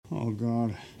Oh,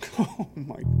 God. Oh,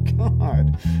 my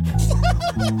God.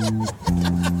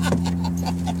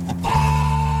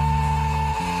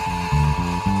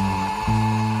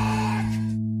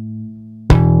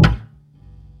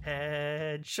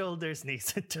 Head, shoulders,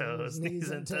 knees and toes. Knees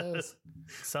and toes.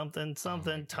 Something,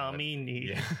 something, Tommy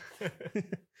knee. Yeah.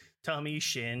 Tommy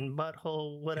shin,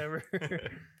 butthole, whatever.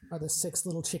 Or the Six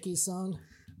Little Chickies song.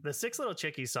 The Six Little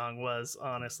Chickies song was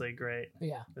honestly great.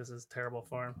 Yeah. This is terrible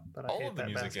form, but I All hate of the that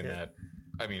music basket. in that.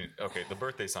 I mean, okay, the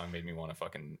birthday song made me want to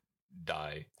fucking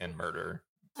die and murder.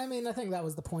 I mean, I think that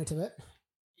was the point of it.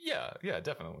 Yeah,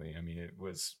 definitely. I mean, it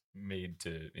was made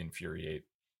to infuriate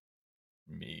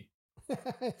me.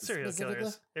 Serial Specifically.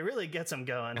 killers. It really gets them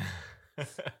going.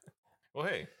 Well,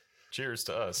 hey, cheers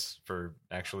to us for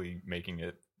actually making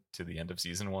it to the end of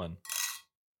season 1.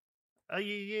 A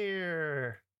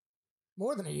year.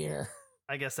 More than a year.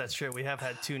 I guess that's true. We have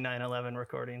had 2 9/11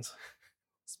 recordings.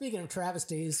 Speaking of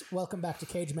travesties, welcome back to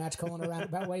Cage Match, colon a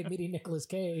roundabout way, meeting Nicolas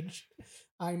Cage.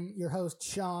 I'm your host,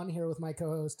 Sean, here with my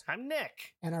co-host I'm Nick.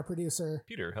 and our producer.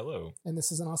 Peter, hello. And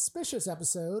this is an auspicious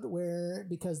episode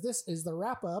because this is the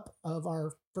wrap-up of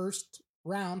our first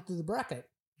round through the bracket.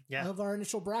 Yeah. Of our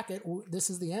initial bracket. This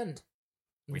is the end.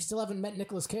 We still haven't met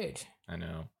Nicolas Cage. I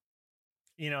know.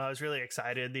 You know, I was really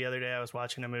excited the other day. I was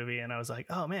watching a movie and I was like,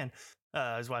 oh man,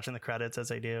 I was watching the credits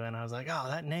as I do. And I was like, oh,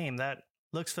 that name, that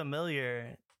looks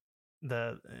familiar.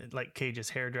 Like Cage's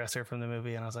hairdresser from the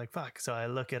movie. And I was like, fuck. So I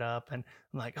look it up and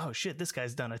I'm like, oh shit, this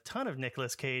guy's done a ton of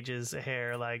Nicolas Cage's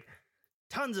hair, like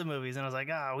tons of movies. And I was like,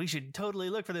 we should totally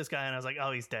look for this guy. And I was like,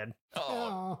 oh, he's dead.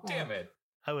 Oh, damn it.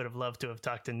 I would have loved to have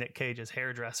talked to Nick Cage's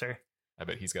hairdresser. I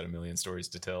bet he's got a million stories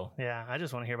to tell. Yeah, I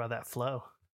just want to hear about that flow.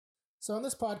 So on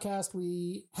this podcast,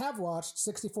 we have watched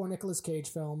 64 Nicolas Cage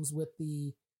films with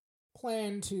the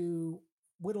plan to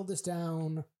whittle this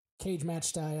down Cage Match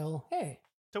style. Hey.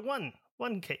 So one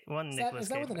Nicolas Cage. Is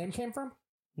that where the name came from?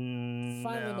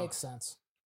 Finally makes sense.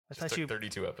 I It thought took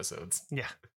 32 episodes. Yeah.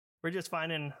 We're just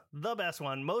finding the best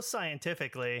one, most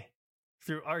scientifically,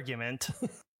 through argument.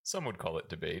 Some would call it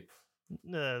debate.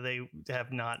 They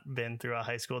have not been through a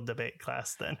high school debate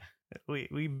class then.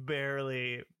 We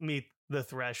barely meet the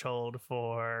threshold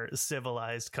for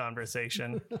civilized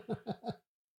conversation.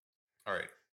 All right.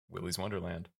 Willy's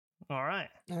Wonderland. All right.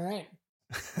 All right.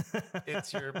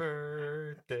 It's your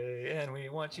birthday and we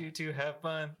want you to have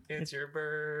fun. It's your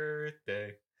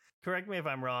birthday. Correct me if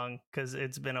I'm wrong, because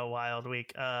it's been a wild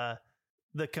week.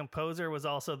 The composer was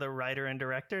also the writer and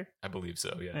director? I believe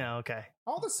so, yeah. Yeah, okay.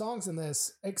 All the songs in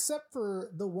this, except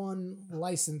for the one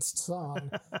licensed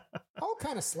song, all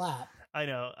kind of slap. I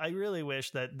know. I really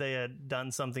wish that they had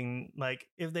done something like,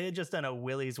 if they had just done a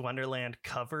Willy's Wonderland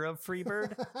cover of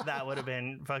Freebird, that would have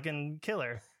been fucking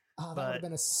killer. Oh, that would have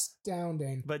been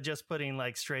astounding. But just putting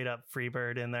like straight up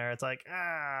Freebird in there, it's like,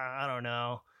 I don't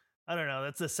know.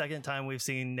 That's the second time we've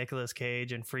seen Nicolas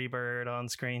Cage and Freebird on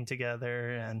screen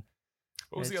together. And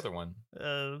what was the other one?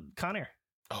 Con Air.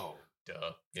 Oh,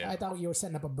 duh. Yeah. I thought you were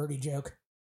setting up a birdie joke.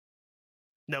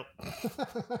 Nope.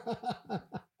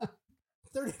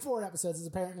 34 episodes is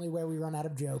apparently where we run out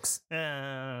of jokes.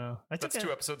 That's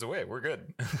 2 episodes away. We're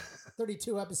good.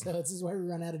 32 episodes is where we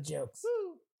run out of jokes.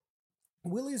 Woo.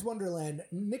 Willy's Wonderland.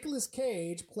 Nicolas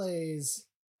Cage plays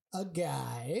a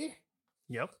guy.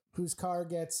 Yep. Whose car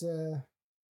gets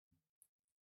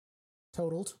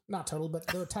totaled. Not totaled, but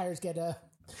the tires get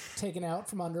taken out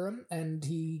from under him, and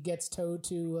he gets towed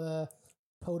to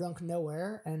podunk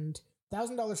nowhere, and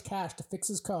 $1,000 cash to fix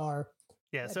his car.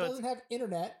 Yeah, It so doesn't have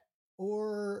internet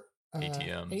or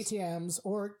ATMs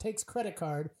or takes credit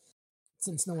card.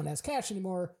 Since no one has cash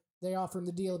anymore, they offer him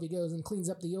the deal if he goes and cleans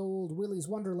up the old Willy's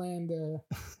Wonderland.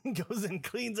 goes and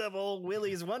cleans up old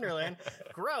Willy's Wonderland.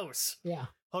 Gross. Yeah.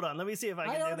 Hold on, let me see if I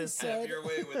can do this. Have your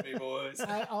way with me, boys.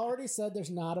 I already said there's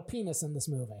not a penis in this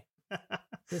movie.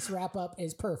 This wrap up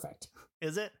is perfect.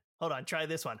 Is it? Hold on, try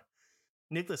this one.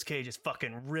 Nicolas Cage is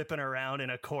fucking ripping around in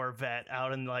a Corvette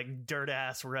out in like dirt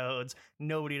ass roads.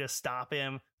 Nobody to stop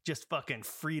him. Just fucking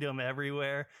freedom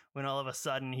everywhere. When all of a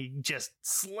sudden he just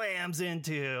slams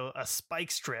into a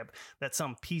spike strip that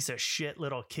some piece of shit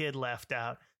little kid left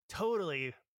out,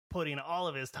 totally putting all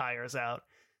of his tires out.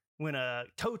 When a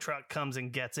tow truck comes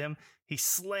and gets him, he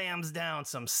slams down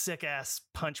some sick ass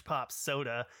punch pop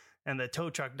soda. And the tow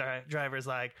truck driver's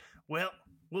like, well,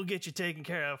 we'll get you taken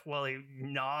care of, while he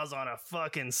gnaws on a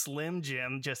fucking Slim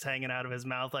Jim just hanging out of his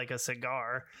mouth like a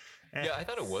cigar. Yeah, I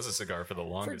thought it was a cigar for the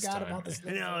longest Forgot time. about this.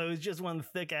 No, it was just one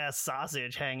thick ass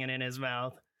sausage hanging in his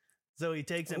mouth. So he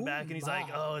takes him back and he's like,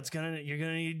 "Oh, you're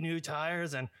gonna need new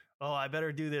tires, and oh, I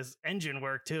better do this engine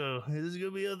work too. This is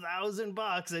going to be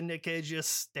 $1,000. And Nick Cage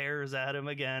just stares at him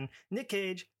again. Nick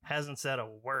Cage hasn't said a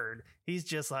word. He's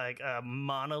just like a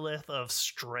monolith of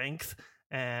strength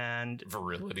and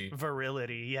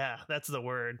virility. Yeah, that's the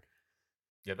word.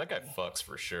 Yeah, that guy fucks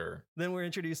for sure. Then we're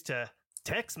introduced to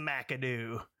Tex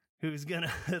McAdoo, who's going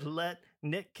to let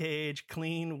Nick Cage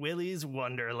clean Willy's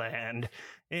Wonderland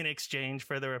in exchange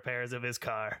for the repairs of his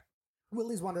car.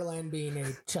 Willy's Wonderland being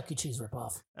a Chuck E. Cheese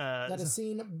ripoff. That has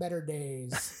seen better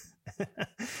days.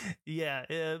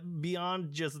 Yeah,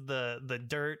 beyond just the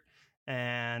dirt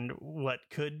and what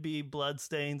could be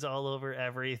bloodstains all over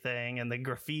everything and the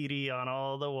graffiti on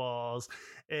all the walls,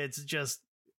 it's just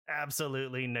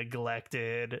absolutely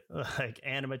neglected. Like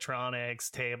animatronics,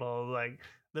 table, like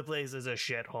the place is a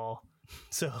shithole.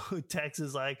 So Tex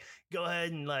is like, go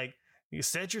ahead and like you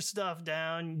set your stuff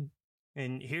down.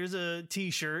 And here's a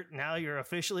t-shirt. Now you're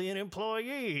officially an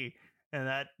employee. And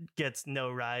that gets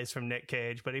no rise from Nick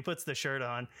Cage. But he puts the shirt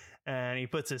on and he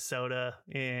puts his soda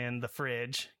in the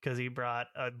fridge because he brought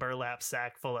a burlap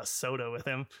sack full of soda with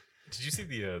him. Did you see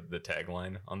the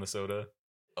tagline on the soda?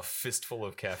 A fistful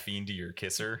of caffeine to your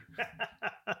kisser.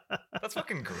 That's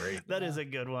fucking great. That is a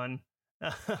good one.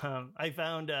 I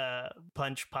found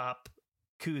Punch Pop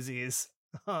koozies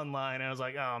online. I was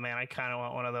like, oh man, I kind of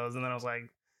want one of those. And then I was like,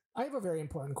 I have a very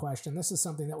important question. This is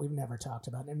something that we've never talked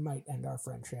about. It might end our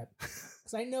friendship.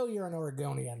 Because I know you're an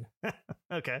Oregonian.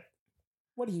 Okay.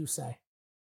 What do you say?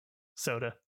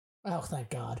 Soda. Oh, thank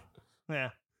God. Yeah.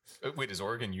 Wait, is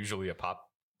Oregon usually a pop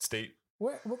state?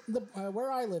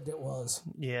 Where I lived, it was.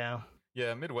 Yeah.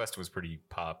 Yeah, Midwest was pretty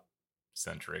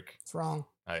pop-centric. It's wrong.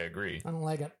 I agree. I don't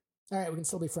like it. All right, we can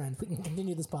still be friends. We can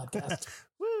continue this podcast.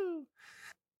 Woo!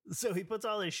 So he puts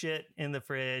all his shit in the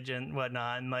fridge and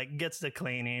whatnot and like gets to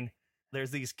cleaning.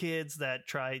 There's these kids that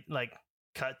try like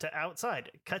cut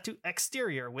to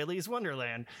exterior Willy's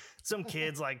Wonderland. Some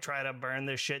kids like try to burn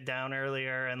this shit down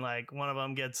earlier and like one of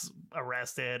them gets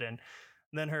arrested and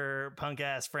then her punk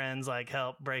ass friends like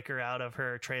help break her out of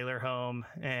her trailer home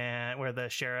and where the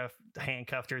sheriff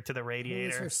handcuffed her to the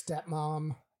radiator. Who's her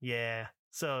stepmom? Yeah.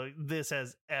 So this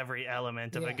has every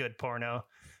element of a good porno.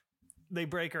 They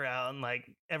break her out and like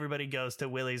everybody goes to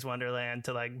Willy's Wonderland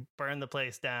to like burn the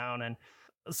place down and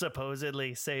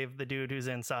supposedly save the dude who's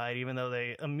inside, even though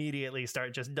they immediately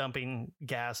start just dumping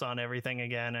gas on everything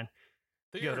again and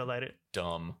go to light it.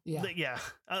 Dumb. Yeah.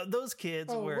 Those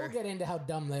kids we'll get into how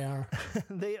dumb they are.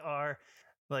 They are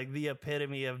like the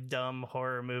epitome of dumb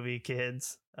horror movie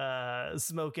kids,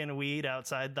 smoking weed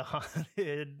outside the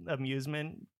haunted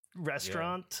amusement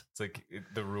restaurant. Yeah. It's like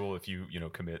the rule, if you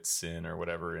commit sin or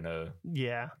whatever in a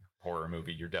horror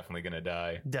movie, you're definitely gonna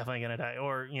die.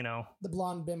 Or the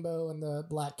blonde bimbo and the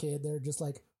black kid, they're just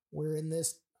like, we're in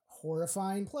this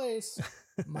horrifying place,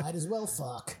 might as well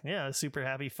fuck. Yeah, super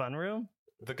happy fun room.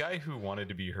 The guy who wanted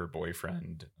to be her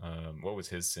boyfriend, what was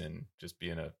his sin? Just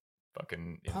being a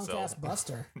fucking punk ass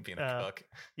buster. Being a cuck.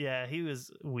 Yeah, he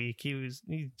was weak. He's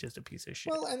just a piece of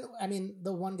shit. Well, and I mean,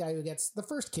 the one guy who gets the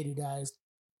first kid who dies,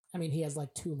 I mean, he has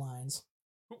like 2 lines.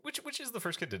 Which is the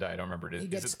first kid to die? I don't remember. He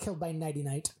gets killed by Nighty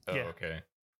Night. Oh, yeah. Okay.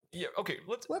 Yeah. Okay.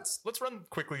 Let's run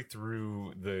quickly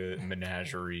through the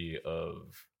menagerie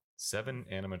of 7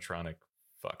 animatronic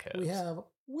fuckheads. We have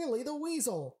Willy the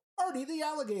Weasel, Artie the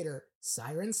Alligator,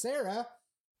 Siren Sarah,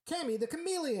 Cammy the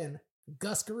Chameleon,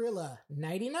 Gus Gorilla,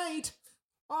 Nighty Night,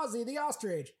 Ozzy the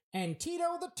Ostrich, and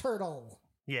Tito the Turtle.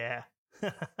 Yeah.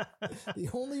 The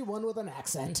only one with an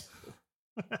accent.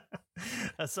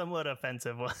 A somewhat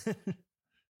offensive one.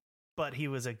 But he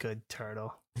was a good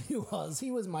turtle. He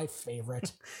was my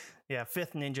favorite. Yeah,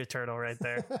 5th Ninja Turtle right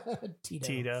there.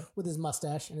 Tito. With his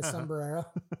mustache and his sombrero.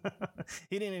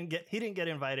 He didn't get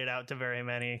invited out to very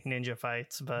many ninja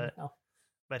fights,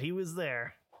 but he was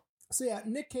there. So yeah,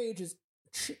 Nick Cage is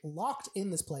locked in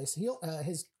this place.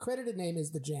 His credited name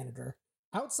is the Janitor.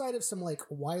 Outside of some like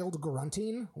wild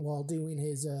grunting while doing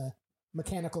his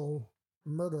mechanical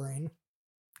murdering.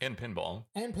 And pinball.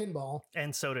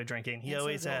 And soda drinking. He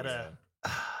always had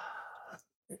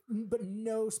but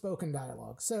no spoken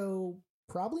dialogue. So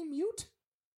probably mute?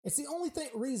 It's the only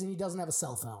reason he doesn't have a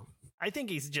cell phone. I think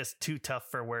he's just too tough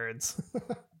for words.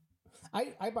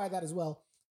 I buy that as well.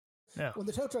 Yeah. When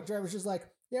the tow truck driver's just like,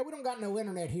 yeah, we don't got no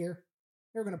internet here.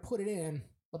 They're going to put it in,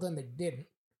 but then they didn't.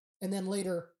 And then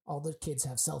later, all the kids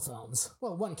have cell phones.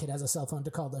 Well, one kid has a cell phone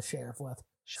to call the sheriff with.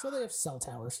 So they have cell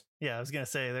towers. Yeah, I was going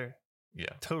to say they're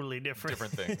totally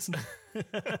different things.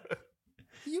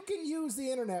 You can use the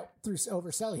internet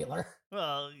over cellular.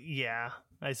 Well, yeah,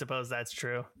 I suppose that's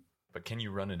true. But can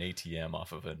you run an ATM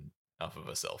off of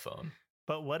a cell phone?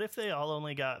 But what if they all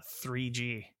only got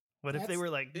 3G? What if they were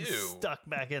like stuck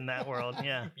back in that world?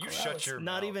 Yeah. You shut your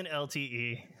Not mouth. even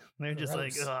LTE. They're just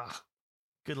like, ugh.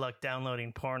 Good luck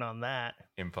downloading porn on that.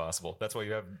 Impossible. That's why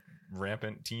you have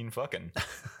rampant teen fucking.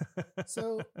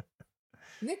 So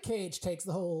Nick Cage takes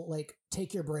the whole like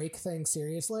take your break thing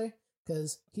seriously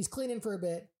because he's cleaning for a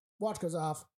bit. Watch goes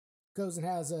off, goes and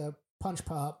has a punch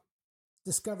pop,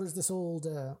 discovers this old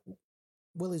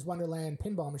Willy's Wonderland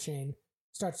pinball machine,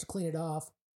 starts to clean it off,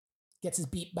 gets his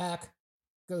beat back,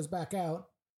 goes back out,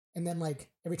 and then like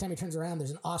every time he turns around,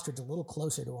 there's an ostrich a little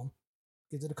closer to him.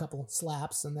 Gives it a couple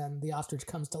slaps, and then the ostrich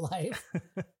comes to life.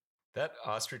 That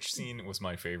ostrich scene was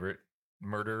my favorite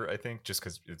murder, I think, just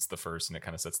because it's the first and it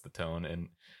kind of sets the tone. And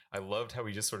I loved how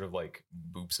he just sort of like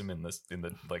boops him in the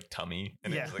like tummy,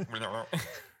 and it's like.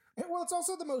 Well, it's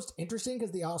also the most interesting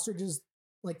because the ostrich is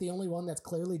like the only one that's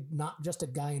clearly not just a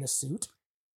guy in a suit.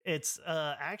 It's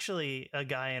actually a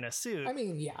guy in a suit. I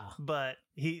mean, yeah. But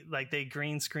they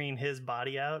green screen his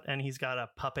body out, and he's got a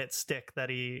puppet stick that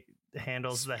he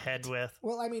handles the head with.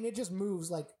 Well, I mean, it just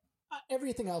moves like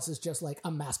everything else is just like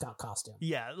a mascot costume.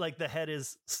 Yeah, like the head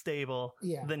is stable.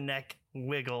 Yeah. The neck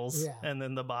wiggles. Yeah. And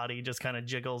then the body just kind of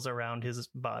jiggles around his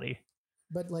body.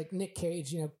 But like Nick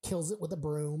Cage, kills it with a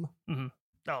broom. Mm-hmm.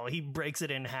 Oh, he breaks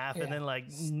it in half and then like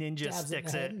ninja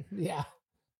sticks it. Yeah.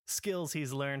 Skills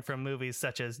he's learned from movies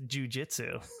such as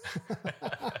jujitsu.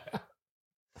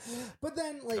 But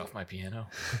then like Get off my piano.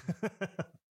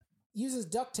 uses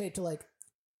duct tape to like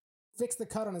fix the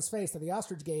cut on his face that the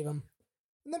ostrich gave him,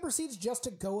 and then proceeds just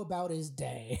to go about his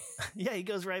day. Yeah, he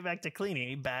goes right back to cleaning.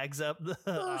 He bags up the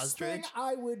First ostrich. thing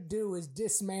I would do is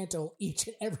dismantle each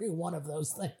and every one of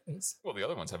those things. Well, the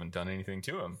other ones haven't done anything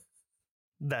to him.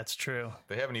 That's true.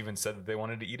 They haven't even said that they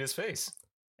wanted to eat his face.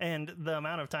 And the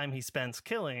amount of time he spends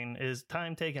killing is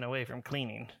time taken away from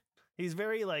cleaning. He's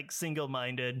very like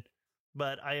single-minded,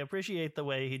 but I appreciate the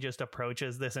way he just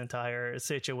approaches this entire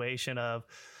situation of,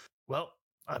 well,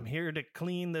 I'm here to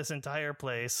clean this entire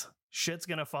place. Shit's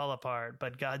gonna fall apart,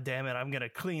 but god damn it, I'm gonna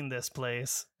clean this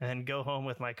place and go home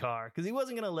with my car. Because he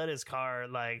wasn't gonna let his car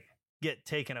like get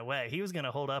taken away. He was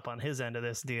gonna hold up on his end of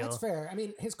this deal. That's fair. I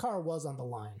mean, his car was on the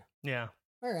line. Yeah.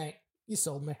 All right, you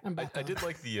sold me. I'm back. I did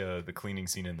like the cleaning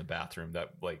scene in the bathroom. That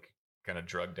like kind of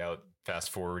drugged out,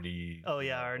 fast forwardy. Oh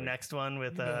yeah, our next one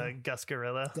with Gus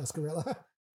Gorilla. Gus Gorilla.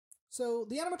 So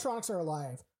the animatronics are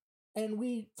alive, and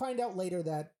we find out later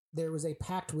that there was a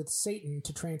pact with Satan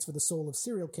to transfer the soul of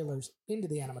serial killers into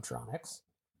the animatronics.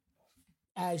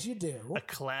 As you do. A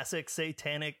classic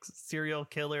satanic serial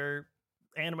killer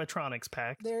animatronics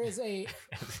pack. There is a...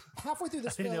 halfway through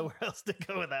this I didn't film... know where else to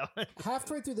go with that one.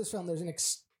 Halfway through this film, there's an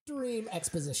extreme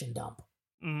exposition dump.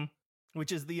 Mm-hmm.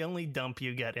 Which is the only dump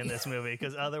you get in this movie,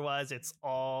 because otherwise it's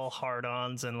all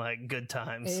hard-ons and like good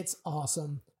times. It's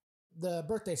awesome. The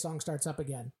birthday song starts up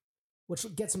again, which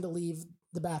gets him to leave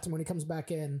the bathroom. When he comes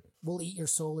back in, "We'll eat your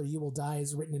soul or you will die"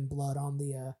 is written in blood on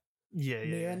the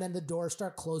mirror, and then the doors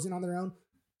start closing on their own.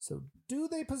 So do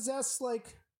they possess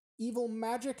like evil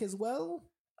magic as well?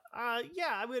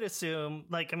 Yeah, I would assume.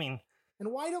 Like, I mean,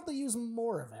 and why don't they use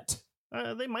more of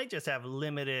it? They might just have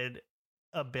limited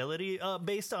ability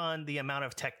based on the amount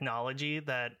of technology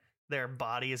that their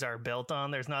bodies are built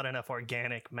on. There's not enough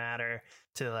organic matter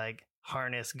to like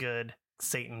harness good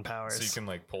Satan powers. So you can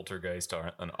like poltergeist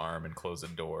an arm and close a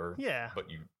door. Yeah. But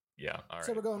all right.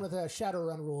 So we're going with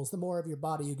Shadowrun rules. The more of your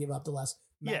body you give up, the less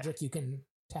magic you can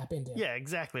tap into. Yeah,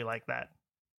 exactly like that.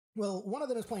 Well, one of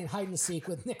them is playing hide and seek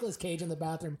with Nicolas Cage in the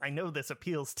bathroom. I know this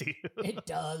appeals to you. It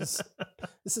does.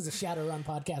 This is a Shadowrun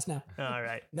podcast now. All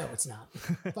right. No, it's not.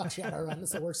 Fuck Shadowrun.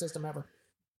 It's the worst system ever.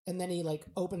 And then he like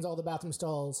opens all the bathroom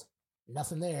stalls.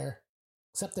 Nothing there.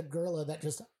 Except the gorilla that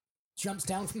just jumps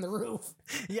down from the roof.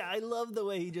 Yeah, I love the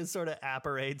way he just sort of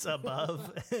apparates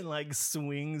above and like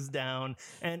swings down.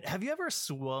 And have you ever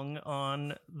swung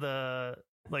on the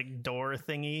like door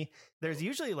thingy? There's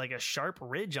usually like a sharp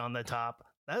ridge on the top.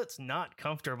 That's not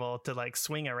comfortable to like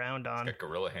swing around on. It's got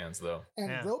gorilla hands though.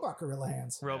 And robot gorilla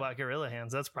hands. Robot gorilla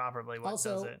hands. That's probably what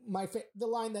does it. The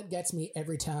line that gets me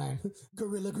every time.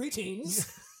 Gorilla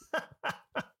greetings.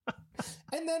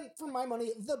 And then, for my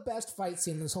money, the best fight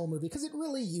scene in this whole movie, because it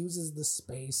really uses the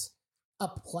space. A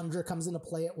plunger comes into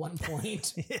play at one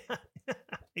point. Yeah.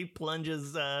 He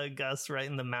plunges Gus right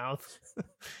in the mouth.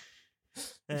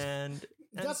 and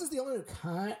Gus is the only one who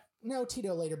can't. No,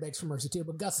 Tito later begs for mercy too,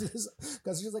 but Gus is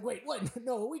just like, wait, what?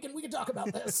 No, we can talk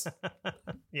about this.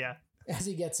 Yeah. As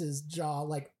he gets his jaw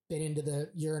like bit into the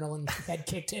urinal and head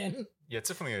kicked in. Yeah, it's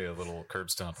definitely a little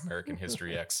curb stomp American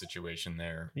History X situation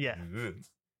there. Yeah. Ugh.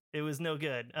 It was no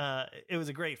good. It was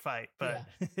a great fight, but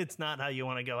it's not how you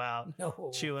want to go out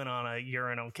chewing on a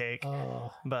urinal cake.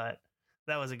 Oh. But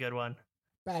that was a good one.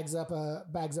 bags up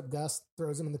Gus,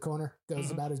 throws him in the corner,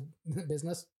 goes about his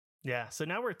business. Yeah, so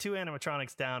now we're 2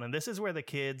 animatronics down, and this is where the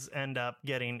kids end up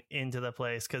getting into the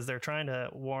place because they're trying to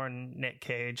warn Nick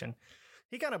Cage, and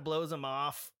he kind of blows them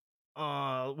off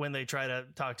when they try to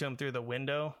talk to him through the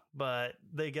window, but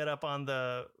they get up on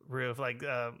the roof, like,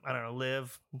 I don't know,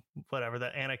 Liv, whatever, the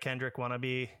Anna Kendrick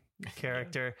wannabe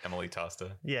character. Emily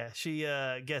Tosta. Yeah, she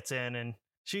gets in, and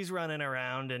she's running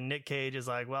around, and Nick Cage is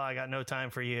like, well, I got no time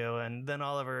for you. And then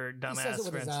all of her dumbass He says it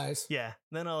with friends. his eyes. Yeah.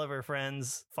 Then all of her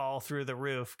friends fall through the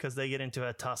roof because they get into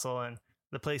a tussle and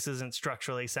the place isn't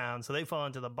structurally sound. So they fall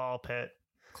into the ball pit.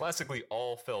 Classically,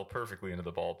 all fell perfectly into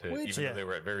the ball pit, even though they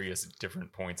were at various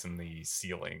different points in the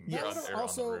ceiling. That would have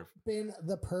also been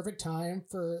the perfect time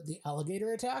for the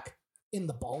alligator attack in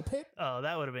the ball pit. Oh,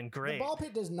 that would have been great. The ball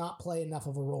pit does not play enough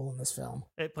of a role in this film.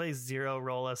 It plays zero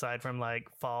role aside from like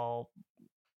fall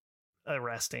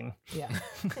arresting. Yeah.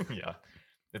 Yeah.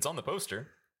 It's on the poster.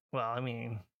 Well, I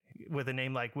mean, with a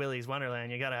name like Willy's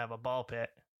Wonderland, you got to have a ball pit.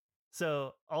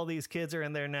 So all these kids are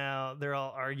in there now. They're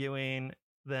all arguing.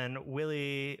 Then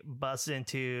Willy busts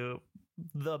into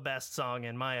the best song,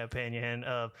 in my opinion,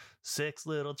 of 6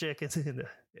 little chickens in the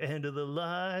end of the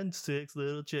line, 6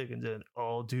 little chickens and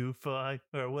all do fine,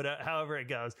 or whatever, however it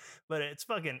goes. But it's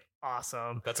fucking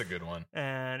awesome. That's a good one.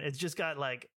 And it's just got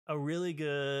like a really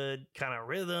good kind of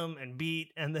rhythm and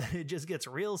beat. And then it just gets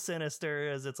real sinister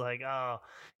as it's like, oh,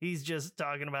 he's just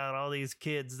talking about all these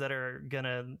kids that are going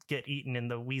to get eaten in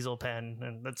the weasel pen.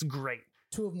 And that's great.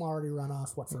 2 of them already run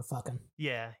off. What for fucking?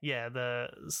 Yeah. The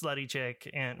slutty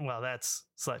chick, and well, that's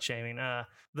slut shaming.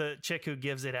 The chick who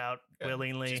gives it out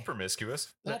willingly. She's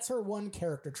promiscuous. That's her one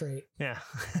character trait. Yeah.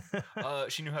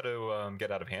 She knew how to get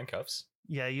out of handcuffs.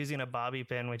 Yeah, using a bobby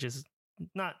pin, which is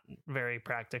not very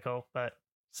practical, but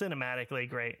cinematically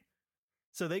great.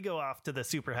 So they go off to the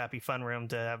super happy fun room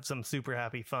to have some super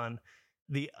happy fun.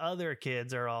 The other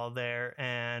kids are all there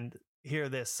and hear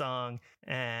this song,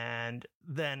 and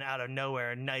then out of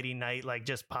nowhere, Nighty Night like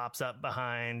just pops up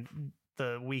behind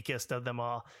the weakest of them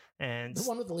all, and The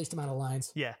one with the least amount of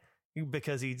lines. Yeah,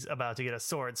 because he's about to get a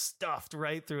sword stuffed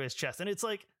right through his chest, and it's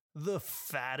like the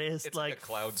fattest, It's like a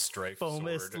cloud strife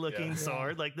foamest sword. looking Yeah.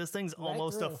 sword. Like this thing's Right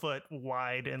almost through. a foot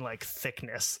wide in like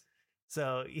thickness.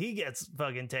 So he gets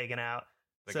fucking taken out.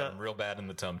 They So- got him real bad in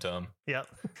the tum-tum. Yep.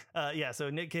 Yeah.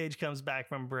 So Nick Cage comes back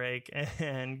from break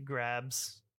and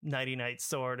grabs Nighty Night's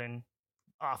sword and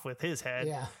off with his head.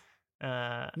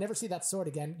 Yeah. Never see that sword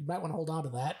again. You might want to hold on to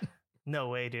that. No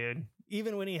way, dude.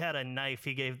 Even when he had a knife,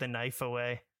 he gave the knife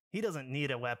away. He doesn't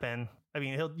need a weapon. I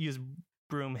mean, he'll use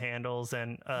broom handles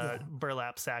and a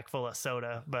burlap sack full of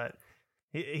soda, but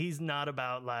he's not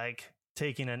about like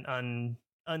taking an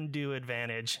undue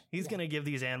advantage. He's going to give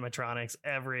these animatronics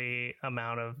every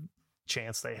amount of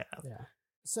chance they have. Yeah.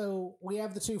 So we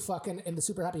have the 2 fucking in the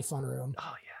super happy fun room,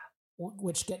 Oh, yeah.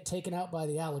 which get taken out by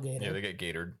the alligator. Yeah, they get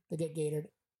gatored. They get gatored.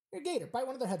 They're gatored. Bite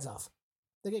one of their heads off.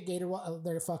 They get gatored while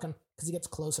they're fucking because he gets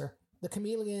closer. The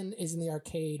chameleon is in the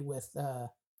arcade with the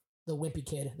wimpy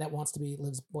kid that wants to be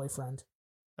Liv's boyfriend.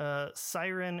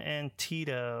 Siren and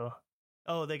Tito.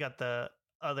 Oh, they got the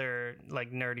other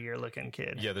like nerdier looking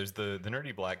kid. Yeah, there's the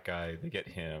nerdy black guy. They get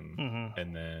him. Mm-hmm.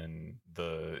 And then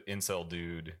the incel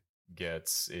dude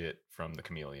gets it from the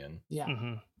chameleon. Yeah.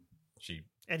 Mm-hmm. She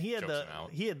And he had chokes him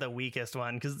out. he had the weakest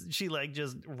one because she like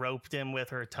just roped him with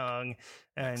her tongue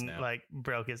and snap. like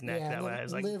broke his neck Yeah, that and way. then I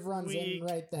was like, Liv runs weak. in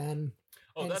right then.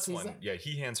 Oh, and that's sees one. that- Yeah,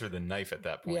 he hands her the knife at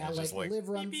that point. Yeah, It's just like Liv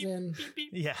runs beep, beep, in. beep, beep.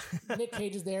 Yeah. Nick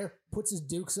Cage is there, puts his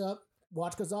dukes up,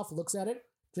 watch goes off, looks at it,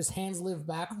 just hands Liv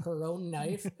back her own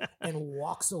knife, and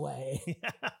walks away.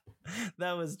 Yeah.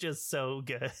 That was just so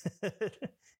good.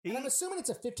 And I'm assuming it's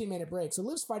a 15-minute break, so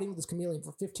Liv's fighting with this chameleon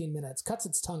for 15 minutes, cuts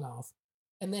its tongue off,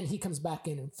 and then he comes back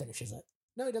in and finishes it.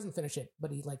 No, he doesn't finish it,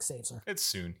 but he like saves her It's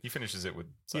soon. He finishes it with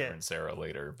Siren Yeah. and Sarah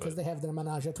later. because But they have their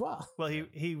menage a trois. Well,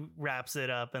 he wraps it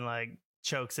up and like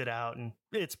chokes it out, and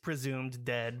it's presumed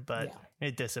dead, but Yeah.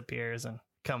 it disappears and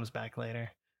comes back later.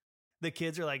 The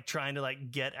kids are like trying to like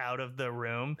get out of the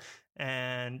room,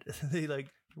 and they like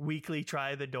weakly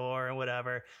try the door and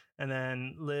whatever, and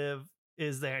then Liv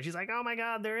is there and she's like, oh my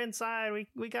god, they're inside,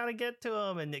 we gotta get to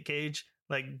them. And Nick Cage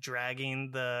like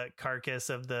dragging the carcass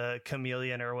of the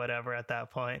chameleon or whatever at that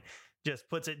point just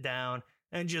puts it down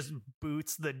and just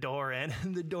boots the door in,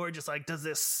 and the door just like does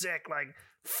this sick like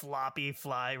floppy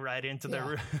fly right into the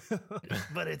room.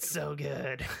 But it's so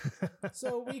good.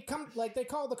 So we come, like, they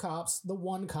call the cops, the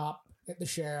one cop, the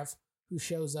sheriff, who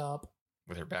shows up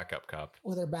with her backup cop.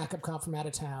 with her backup cop from out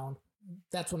of town.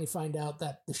 That's when we find out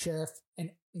that the sheriff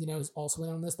is also in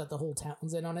on this, that the whole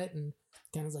town's in on it, and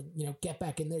kind of like, get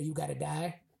back in there, you gotta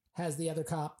die. has the other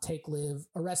cop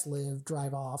arrest Liv,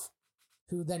 drive off,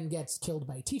 who then gets killed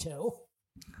by Tito.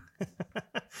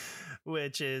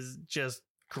 Which is just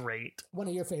great. One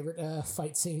of your favorite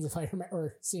fight scenes, if I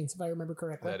remember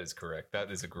correctly. That is correct.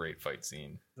 That is a great fight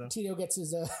scene. Tito gets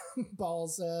his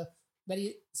balls that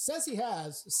he says he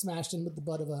has smashed in with the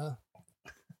butt of a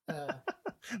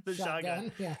the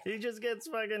shotgun. Yeah. He just gets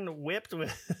fucking whipped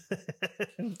with it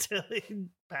until he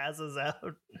passes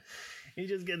out. He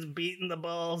just gets beaten the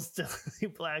balls till he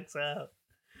blacks out.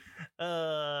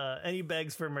 And he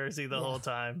begs for mercy the whole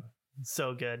time.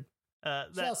 So good.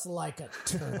 Just like a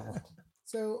turtle.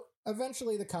 So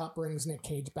eventually the cop brings Nick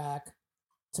Cage back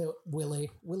to Willy.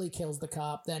 Willy kills the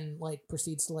cop, then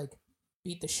proceeds to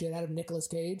beat the shit out of Nicolas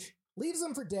Cage. Leaves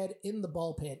him for dead in the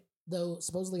ball pit, though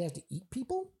supposedly has to eat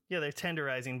people. Yeah, they're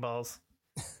tenderizing balls.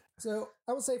 So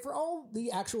I would say for all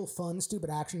the actual fun, stupid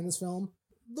action in this film,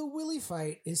 the Willy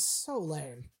fight is so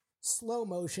lame. Slow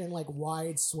motion,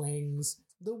 wide swings.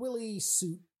 The Willy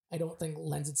suit, I don't think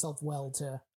lends itself well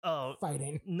to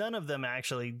fighting. None of them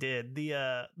actually did.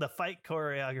 The fight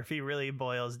choreography really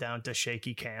boils down to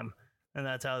shaky cam, and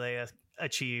that's how they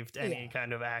achieved any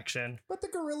kind of action. But the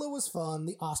gorilla was fun.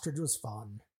 The ostrich was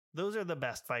fun. Those are the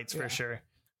best fights for sure.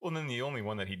 Well, and then the only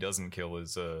one that he doesn't kill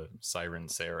is Siren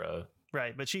Sarah.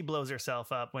 Right, but she blows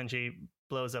herself up when she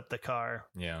blows up the car.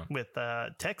 Yeah. With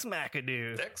Tex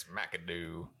McAdoo. Tex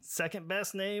McAdoo. Second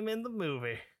best name in the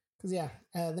movie. Because,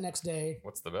 the next day...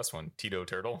 What's the best one? Tito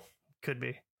Turtle? Could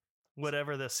be.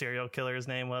 Whatever the serial killer's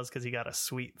name was, because he got a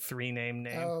sweet 3-name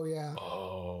name. Oh, yeah.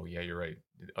 Oh, yeah, you're right.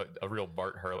 A real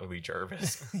Bart Harley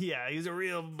Jarvis. Yeah, he's a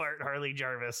real Bart Harley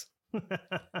Jarvis.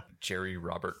 Jerry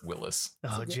Robert Willis.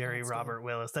 Oh, Jerry Robert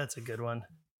Willis. That's a good one.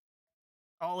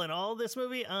 All in all, this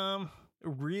movie,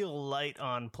 real light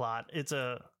on plot. It's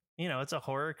a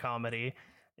horror comedy.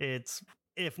 It's,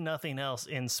 if nothing else,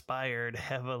 inspired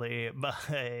heavily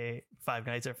by Five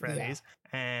Nights at Freddy's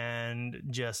and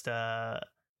just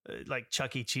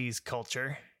Chuck E. Cheese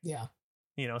culture. Yeah.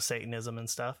 Satanism and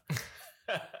stuff.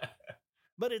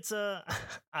 But it's I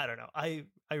don't know. I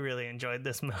really enjoyed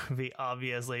this movie,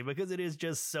 obviously, because it is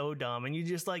just so dumb, and you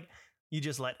just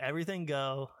let everything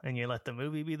go and you let the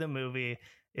movie be the movie.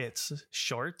 It's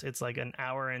short. It's like an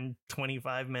hour and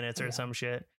 25 minutes or some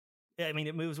shit. I mean,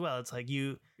 it moves well. It's like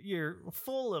you're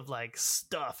full of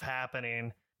stuff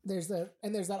happening. There's that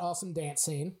awesome dance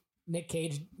scene. Nick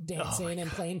Cage dancing and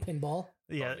playing pinball.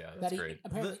 Yeah, that's great.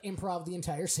 Apparently improv the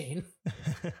entire scene.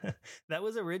 That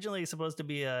was originally supposed to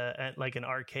be an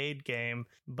arcade game,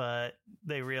 but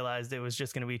they realized it was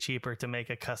just going to be cheaper to make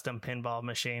a custom pinball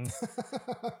machine.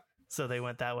 So they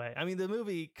went that way. I mean, the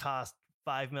movie cost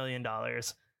 $5 million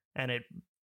and it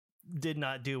did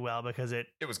not do well because it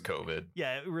was COVID.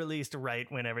 Yeah, it released right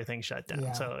when everything shut down.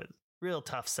 Yeah. So it's real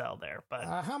tough sell there. But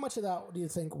how much of that do you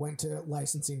think went to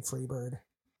licensing Freebird?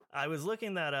 I was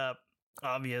looking that up.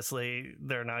 Obviously,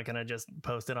 they're not going to just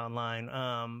post it online.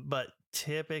 But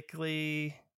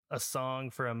typically, a song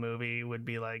for a movie would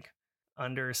be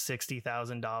under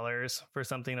 $60,000 for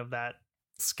something of that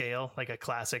scale, like a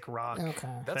classic rock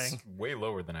thing. That's way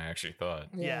lower than I actually thought.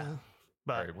 Yeah.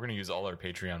 But all right, we're going to use all our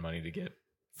Patreon money to get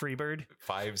Freebird.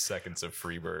 5 seconds of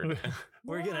Freebird.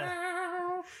 We're going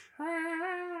to...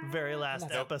 Very last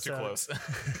episode. Too close.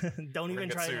 Don't even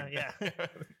try that. Yeah.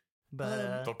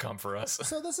 But they'll come for us.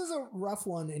 So this is a rough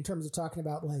one in terms of talking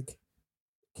about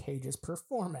Cage's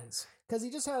performance, because he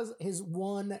just has his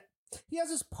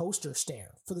poster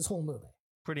stare for this whole movie.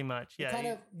 Pretty much,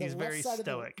 yeah. He's very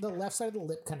stoic. The left side of the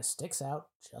lip kind of sticks out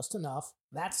just enough.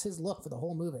 That's his look for the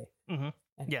whole movie. Mm-hmm.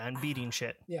 And beating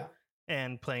shit. Yeah.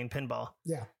 And playing pinball.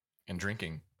 Yeah. And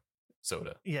drinking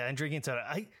soda. Yeah, and drinking soda.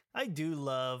 I do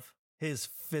love his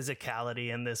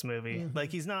physicality in this movie. Mm-hmm.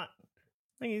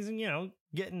 He's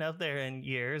getting up there in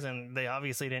years, and they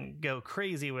obviously didn't go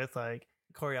crazy with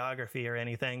choreography or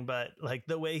anything, but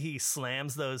the way he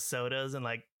slams those sodas and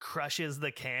crushes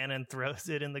the can and throws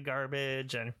it in the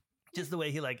garbage, and just the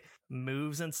way he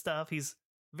moves and stuff, he's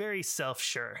very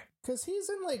self-sure. Because he's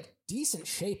in decent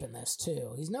shape in this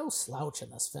too. He's no slouch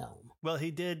in this film. Well, he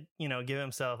did, give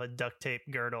himself a duct tape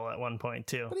girdle at one point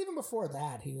too. But even before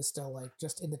that, he was still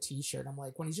just in the t-shirt. I'm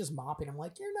when he's just mopping, I'm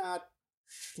you're not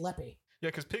schleppy. Yeah,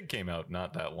 because Pig came out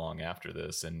not that long after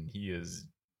this, and he is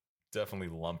definitely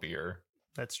lumpier.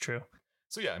 That's true.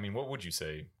 So yeah, I mean, what would you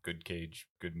say? Good Cage,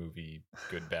 good movie,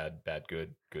 good, bad, bad,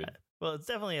 good, good. Well, it's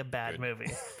definitely a bad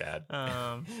movie. Bad.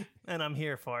 And I'm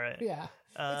here for it. Yeah.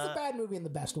 It's a bad movie in the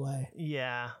best way.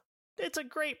 Yeah. It's a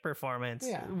great performance.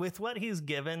 Yeah. With what he's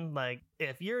given,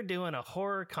 if you're doing a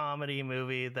horror comedy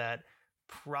movie that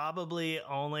probably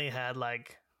only had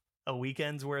a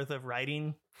weekend's worth of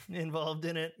writing involved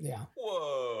in it. Yeah.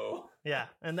 Whoa. Yeah,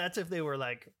 and that's if they were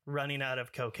like running out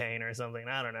of cocaine or something.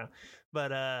 I don't know,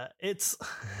 but it's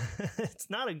it's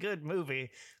not a good movie,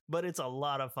 but it's a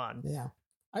lot of fun. Yeah.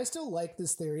 I still like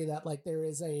this theory that like there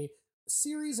is a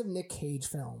series of Nick Cage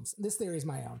films. This theory is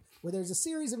my own, where there's a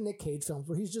series of Nick Cage films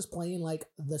where he's just playing like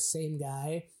the same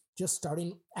guy, just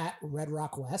starting at Red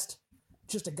Rock West.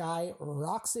 Just a guy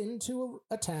rocks into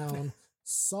a town,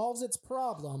 solves its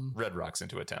problem. Red rocks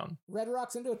into a town. Red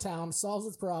rocks into a town, solves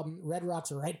its problem. Red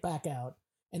rocks right back out.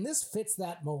 And this fits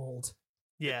that mold.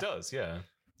 Yeah, It does, yeah.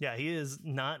 yeah. He is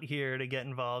not here to get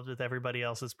involved with everybody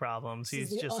else's problems. This is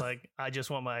He's the just like, I just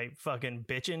want my fucking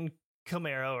bitchin'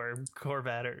 Camaro or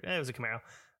Corvette, or it was a Camaro,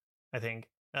 I think.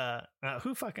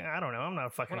 Who fucking, I don't know. I'm not a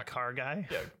fucking car guy.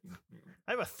 Yeah.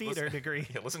 I have a theater degree.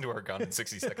 Yeah, listen to our Gone in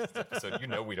 60 Seconds episode. You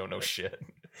know we don't know shit.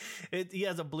 He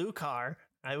has a blue car.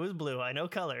 I was blue. I know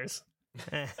colors.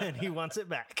 And he wants it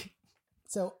back.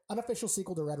 So, unofficial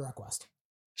sequel to Red Rock West.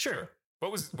 Sure.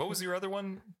 What was your other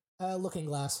one? Looking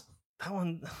Glass. That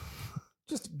one.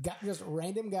 Just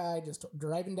random guy just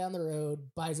driving down the road,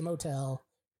 buys a motel.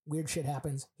 Weird shit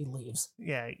happens. He leaves.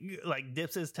 Yeah. Like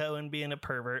dips his toe in being a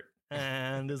pervert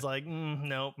and is like,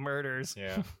 nope, murders.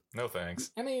 Yeah. No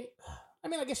thanks. I mean,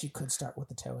 I guess you could start with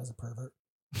the toe as a pervert.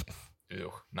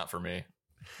 Ew. Not for me.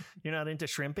 You're not into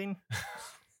shrimping?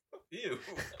 Ew.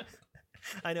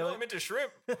 I know. No, I'm into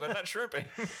shrimp, but not shrimping.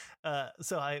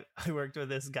 So I worked with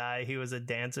this guy. He was a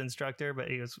dance instructor, but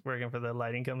he was working for the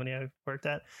lighting company I worked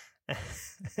at.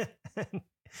 And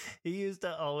he used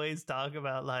to always talk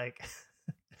about like,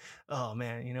 oh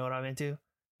man, you know what I'm into?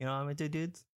 You know what I'm into,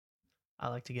 dudes? I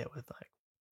like to get with like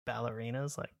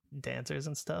ballerinas, like dancers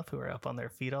and stuff who are up on their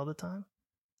feet all the time.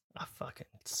 I fucking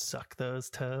suck those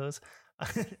toes.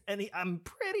 And I'm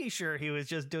pretty sure he was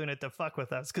just doing it to fuck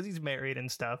with us because he's married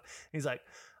and stuff. He's like,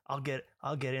 I'll get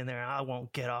in there and I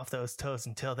won't get off those toes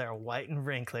until they're white and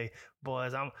wrinkly.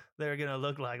 Boys, they're gonna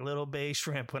look like little bay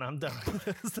shrimp when I'm done with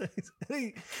those things.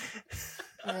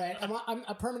 All right,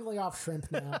 I'm permanently off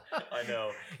shrimp now. I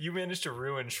know. You managed to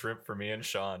ruin shrimp for me and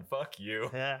Sean. Fuck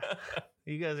you. Yeah.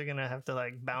 You guys are gonna have to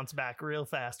like bounce back real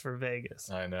fast for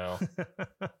Vegas. I know.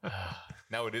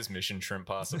 Now it is Mission Shrimp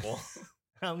Possible.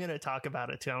 I'm gonna talk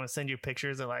about it too. I'm gonna send you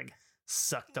pictures of like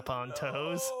sucked upon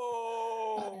toes.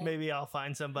 Maybe I'll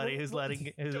find somebody who's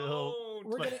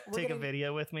take a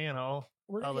video with me, and I'll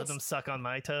let them suck on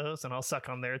my toes, and I'll suck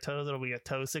on their toes. It'll be a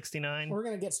toe 69. We're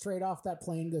gonna get straight off that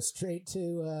plane, go straight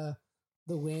to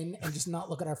the Wynn, and just not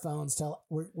look at our phones till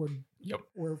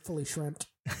we're fully shrimped.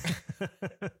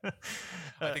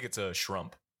 I think it's a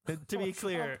shrimp. To be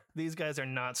clear, these guys are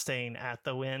not staying at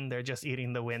the Wynn. They're just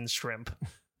eating the Wynn shrimp.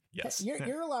 Yes.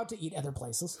 You're allowed to eat other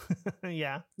places.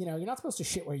 Yeah. You know, you're not supposed to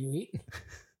shit where you eat.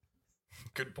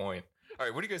 Good point. All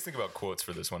right, what do you guys think about quotes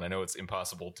for this one? I know it's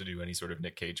impossible to do any sort of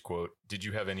Nick Cage quote. Did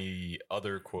you have any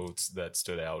other quotes that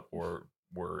stood out or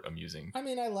were amusing? I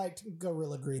mean, I liked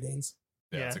Gorilla Greetings.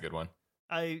 Yeah, that's a good one.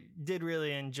 I did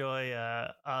really enjoy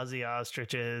Ozzy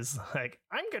Ostrich's, like,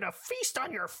 I'm going to feast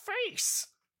on your face.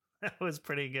 That was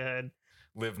pretty good.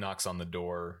 Liv knocks on the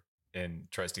door and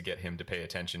tries to get him to pay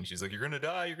attention. She's like, you're going to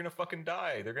die. You're going to fucking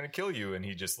die. They're going to kill you. And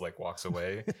he just like walks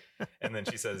away. And then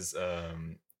she says,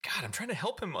 God, I'm trying to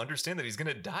help him understand that he's going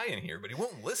to die in here, but he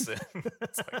won't listen.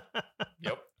 It's like,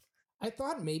 yep. I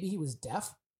thought maybe he was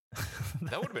deaf.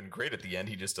 That would have been great at the end.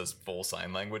 He just does full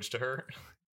sign language to her.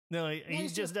 No, he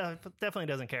just definitely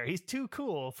doesn't care. He's too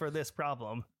cool for this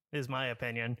problem, is my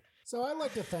opinion. So I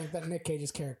like to think that Nick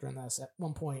Cage's character in this at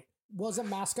one point was a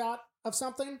mascot of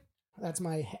something. That's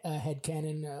my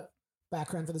headcanon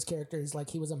background for this character. Is like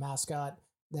he was a mascot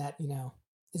that, you know,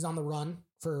 is on the run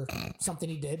for something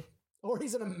he did. Or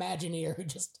he's an Imagineer who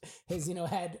just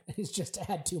he's just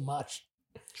had too much.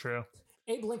 True.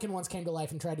 Abe Lincoln once came to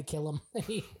life and tried to kill him.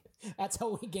 That's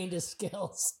how he gained his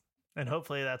skills. And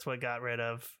hopefully that's what got rid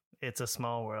of It's a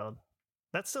Small World.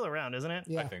 That's still around, isn't it?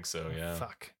 Yeah. I think so, yeah.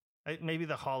 Fuck. Maybe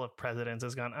the Hall of Presidents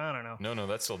is gone. I don't know. No,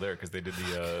 that's still there because they did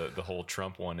the whole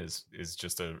Trump one is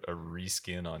just a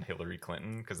reskin on Hillary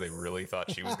Clinton because they really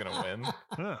thought she was going to win.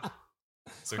 Huh.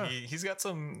 So he's got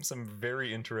some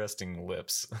very interesting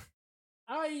lips.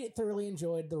 I thoroughly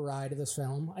enjoyed the ride of this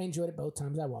film. I enjoyed it both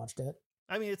times I watched it.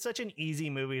 I mean, it's such an easy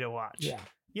movie to watch. Yeah.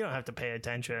 You don't have to pay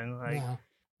attention. Like, no.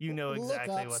 You know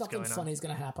exactly what's something going on. funny is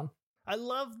going to happen. I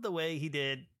love the way he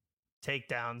did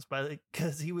takedowns,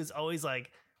 because he was always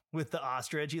like, with the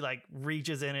ostrich, he like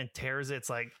reaches in and tears its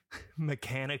like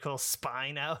mechanical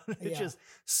spine out. It's just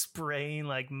spraying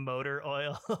like motor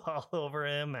oil all over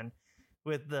him. And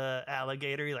with the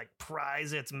alligator. He like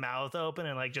pries its mouth open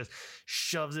and like just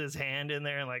shoves his hand in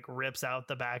there and like rips out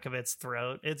the back of its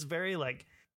throat. It's very like,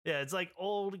 yeah, it's like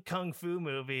old kung fu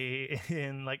movie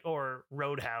in like, or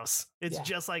Roadhouse. It's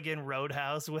just like in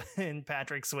Roadhouse when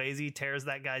Patrick Swayze tears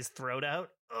that guy's throat out.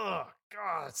 Oh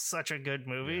God, it's such a good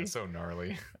movie. Yeah, so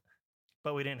gnarly.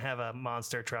 But we didn't have a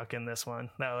monster truck in this one.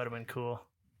 That would have been cool.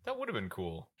 That would have been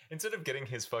cool. Instead of getting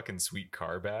his fucking sweet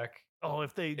car back. Oh,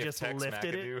 if they just Tex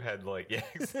lifted McAdoo it. had like, yeah.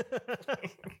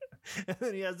 And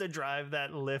then he has to drive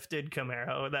that lifted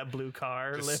Camaro, that blue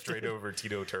car. Just lifted. straight over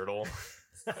Tito Turtle.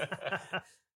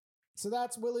 So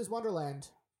that's Willy's Wonderland.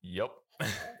 Yep.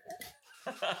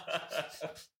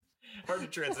 Hard to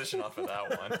transition off of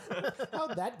that one.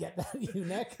 How'd that get at you,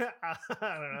 Nick? I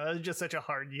don't know. It was just such a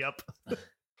hard yup.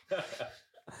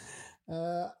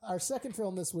 Our second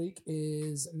film this week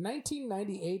is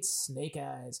 1998's Snake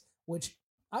Eyes, which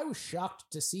I was shocked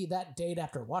to see that date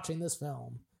after watching this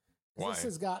film. Why? This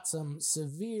has got some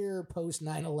severe post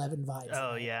 9/11 vibes.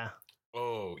 Oh, yeah.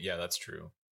 Oh, yeah, that's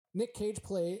true. Nick Cage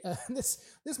play this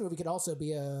movie could also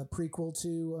be a prequel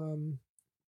to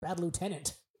Bad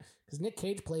Lieutenant, because Nick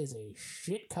Cage plays a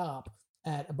shit cop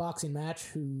at a boxing match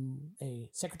who a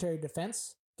Secretary of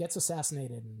Defense gets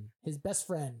assassinated, and his best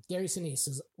friend Gary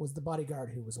Sinise was the bodyguard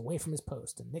who was away from his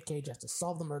post, and Nick Cage has to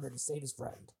solve the murder to save his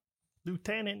friend.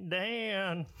 Lieutenant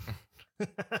Dan.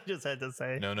 I just had to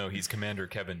say. No, he's Commander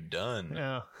Kevin Dunn.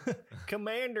 Oh.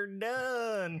 Commander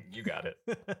Dunn. You got it.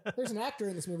 There's an actor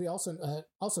in this movie, also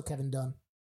Kevin Dunn,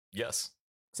 Yes,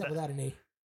 except without an E.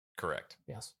 correct.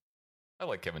 Yes. I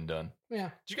like Kevin Dunn. Yeah.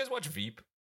 Did you guys watch Veep?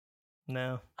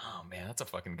 No. Oh man, that's a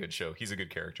fucking good show. He's a good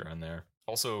character on there.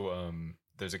 Also,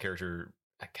 there's a character,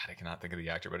 I cannot think of the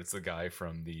actor, but it's the guy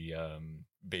from the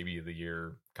Baby of the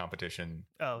Year competition.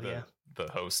 Oh, yeah.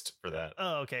 The host for that.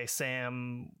 Oh, okay.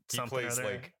 Sam He something plays or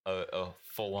other. like a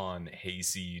full-on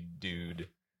hayseed dude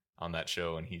on that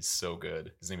show, and he's so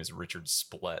good. His name is Richard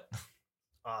Splett.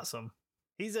 Awesome.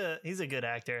 He's a good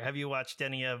actor. Have you watched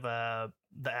any of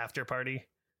the After Party?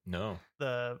 No.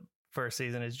 The first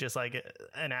season is just like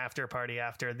an after party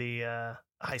after the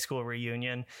high school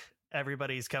reunion.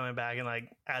 Everybody's coming back, and like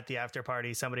at the after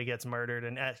party, somebody gets murdered,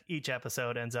 and each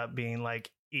episode ends up being like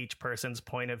each person's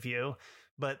point of view,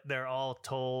 but they're all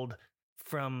told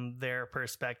from their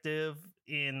perspective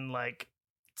in like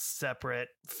separate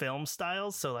film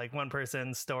styles. So like one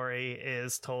person's story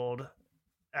is told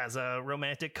as a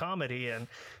romantic comedy, and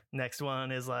next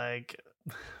one is like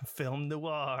film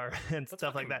noir and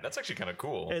stuff like that. That's actually kind of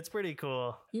cool. It's pretty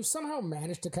cool. You've somehow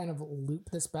managed to kind of loop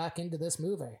this back into this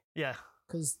movie. Yeah.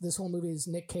 Because this whole movie is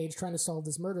Nick Cage trying to solve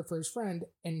this murder for his friend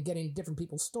and getting different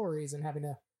people's stories and having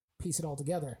to piece it all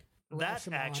together. That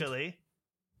actually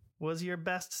was your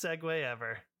best segue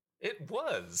ever. It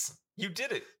was. You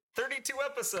did it. 32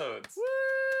 episodes.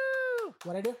 Woo!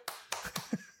 What'd I do?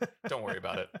 Don't worry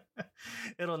about it.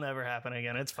 It'll never happen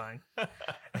again. It's fine.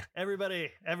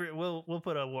 Everybody, we'll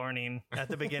put a warning at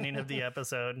the beginning of the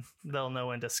episode. They'll know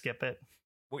when to skip it.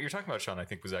 What you're talking about, Sean, I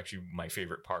think was actually my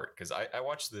favorite part, because I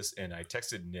watched this and I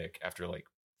texted Nick after like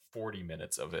 40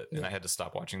 minutes of it, and I had to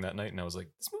stop watching that night, and I was like,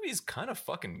 this movie is kind of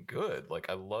fucking good. Like,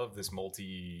 I love this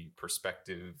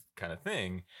multi-perspective kind of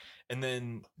thing, and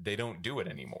then they don't do it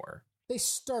anymore. They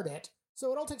start it.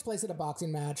 So it all takes place at a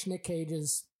boxing match. Nick Cage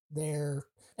is there,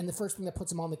 and the first thing that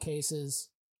puts him on the case is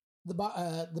the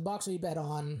boxer you bet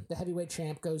on, the heavyweight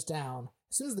champ, goes down.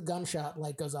 As soon as the gunshot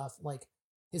light goes off, like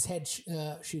his head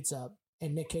shoots up,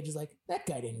 and Nick Cage is like, that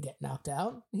guy didn't get knocked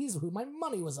out. He's who my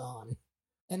money was on.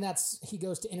 And he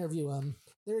goes to interview him.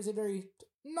 There's a very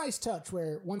nice touch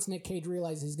where once Nick Cage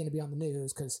realizes he's going to be on the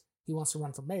news because he wants to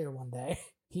run for mayor one day,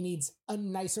 he needs a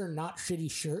nicer, not shitty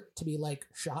shirt to be like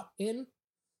shot in.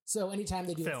 So anytime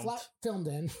they do filmed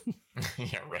in.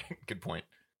 Yeah, right. Good point.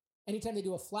 Anytime they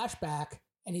do a flashback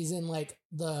and he's in like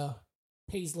the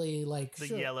paisley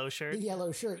yellow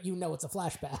shirt, you know it's a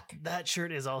flashback. That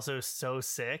shirt is also so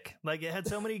sick. Like, it had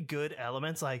so many good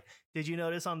elements. Like, did you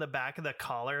notice on the back of the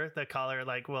collar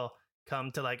like will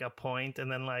come to like a point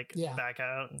and then like back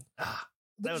out?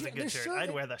 That was a good shirt.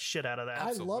 I'd wear the shit out of that.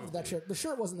 I loved that shirt. The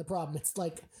shirt wasn't the problem. It's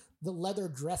like the leather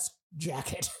dress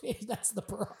jacket. That's the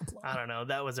problem. I don't know.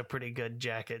 That was a pretty good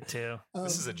jacket too.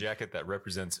 This is a jacket that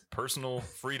represents personal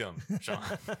freedom, Sean.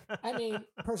 I mean,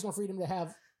 personal freedom to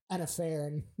have an affair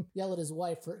and yell at his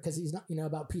wife because he's not,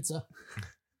 about pizza.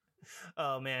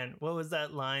 Oh man, what was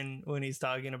that line when he's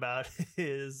talking about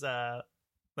his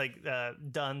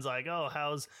Dunn's like, oh,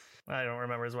 how's, I don't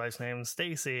remember his wife's name,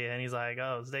 Stacy, and he's like,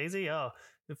 oh, Stacy, oh,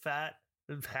 fat,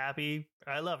 happy,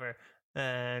 I love her.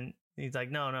 And He's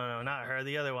like, no, not her.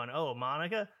 The other one. Oh,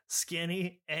 Monica,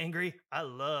 skinny, angry. I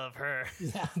love her.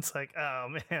 Yeah. It's like, oh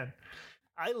man,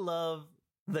 I love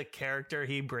the character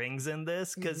he brings in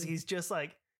this because he's just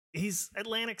like, he's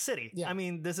Atlantic City. Yeah. I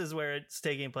mean, this is where it's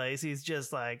taking place. He's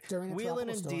just like During a wheeling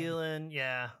and tropical storm. dealing.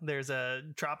 Yeah, there's a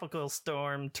tropical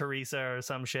storm, Teresa, or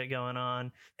some shit going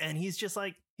on. And he's just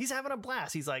like, he's having a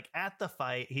blast. He's like at the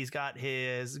fight. He's got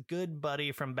his good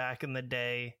buddy from back in the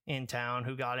day in town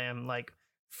who got him like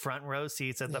front row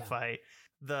seats at the Yeah. fight.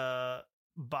 The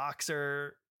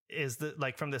boxer is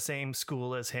from the same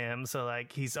school as him, so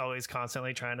like he's always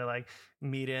constantly trying to like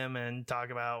meet him and talk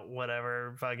about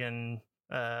whatever fucking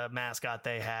mascot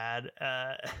they had.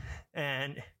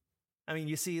 And I mean,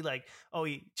 you see like, oh,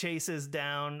 he chases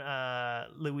down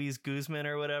Luis Guzman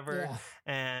or whatever, Yeah.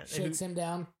 and Shakes him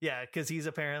down. yeah, because he's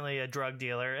apparently a drug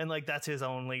dealer, and like that's his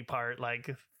only part, like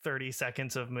 30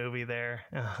 seconds of movie there.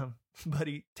 But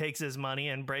he takes his money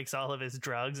and breaks all of his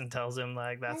drugs and tells him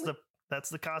like that's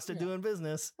the cost of Yeah. doing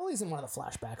business. Well, he's in one of the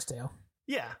flashbacks too.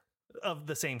 Yeah, of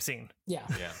the same scene. Yeah.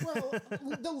 Yeah. Well,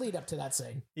 they'll lead up to that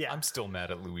scene. Yeah, I'm still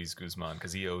mad at Luis Guzman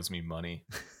because he owes me money.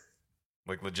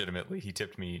 Like legitimately, he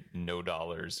tipped me no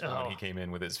dollars Oh. when he came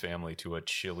in with his family to a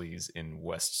Chili's in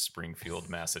West Springfield,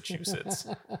 Massachusetts.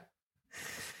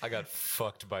 I got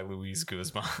fucked by Luis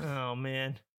Guzman. oh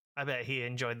man, I bet he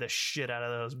enjoyed the shit out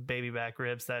of those baby back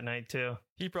ribs that night too.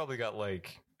 He probably got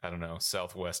like, I don't know,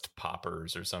 Southwest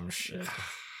poppers or some shit.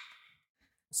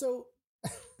 So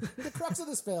the crux of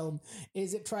this film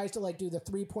is it tries to like do the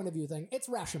 3 point of view thing. It's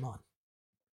Rashomon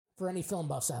for any film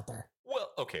buffs out there.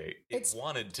 Well, okay, it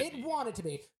wanted to be. It wanted to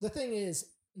be. The thing is,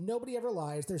 nobody ever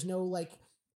lies. There's no like.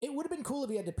 It would have been cool if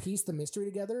you had to piece the mystery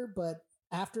together, but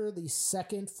after the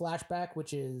second flashback,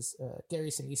 which is Gary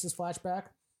Sinise's flashback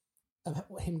of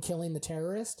him killing the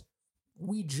terrorist,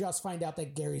 we just find out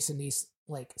that Gary Sinise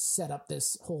like set up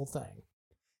this whole thing.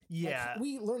 Yeah, Like,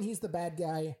 we learn he's the bad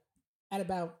guy at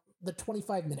about the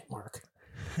 25-minute mark.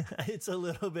 it's a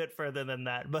little bit further than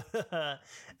that, but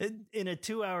in a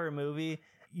 2-hour movie,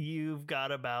 you've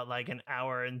got about like an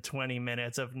hour and 20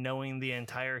 minutes of knowing the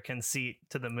entire conceit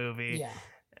to the movie. Yeah.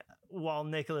 While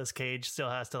Nicolas Cage still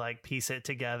has to like piece it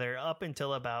together up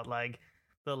until about like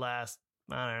the last,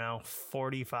 I don't know,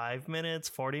 40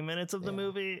 minutes of the Yeah.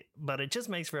 movie. But it just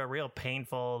makes for a real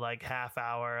painful like half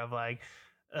hour of like,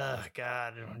 oh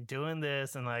God, I'm doing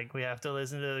this. And like, we have to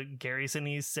listen to Gary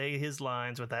Sinise say his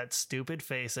lines with that stupid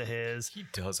face of his. He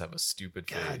does have a stupid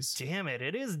God face. damn it.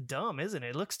 It is dumb, isn't it?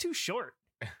 It looks too short.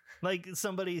 Like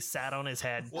somebody sat on his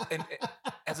head. Well, and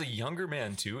as a younger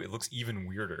man too, it looks even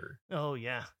weirder. Oh,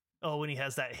 yeah. Oh, when he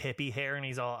has that hippie hair and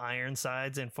he's all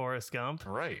Ironsides in Forrest Gump.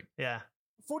 Right. Yeah.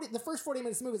 The first 40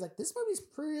 minutes of the movie is like, this movie's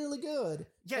really good.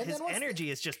 Yeah, And his then once energy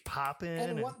is just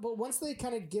popping. But once they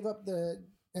kind of give up the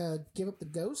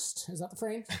ghost, is that the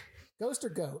phrase? Ghost or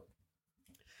goat?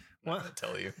 I'm What? going to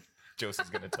tell you.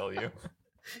 Josie's going to tell you.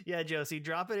 Yeah, Josie,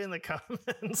 drop it in the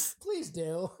comments. Please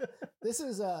do. This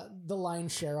is the line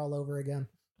share all over again.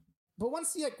 But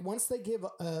once they give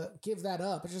that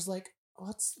up, it's just like,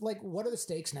 what are the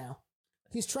stakes now?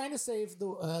 He's trying to save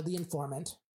the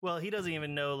informant. Well, he doesn't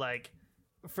even know, like,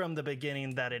 from the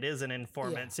beginning that it is an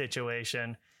informant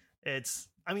situation. It's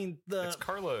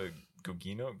Carla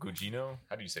Gugino.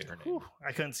 How do you say her name? Whew,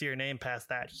 I couldn't see her name past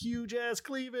that huge ass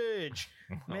cleavage.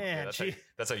 Man,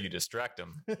 that's how you distract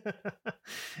them.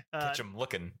 Catch them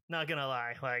looking. Not gonna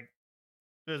lie, like,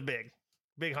 it was big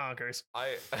honkers.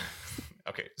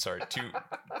 Okay, sorry.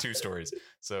 Two stories.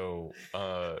 So,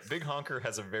 Big Honker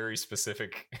has a very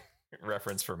specific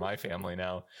reference for my family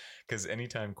now, because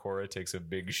anytime Cora takes a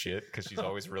big shit, because she's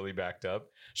always really backed up,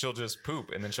 she'll just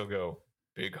poop and then she'll go,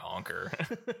 Big Honker. I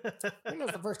think that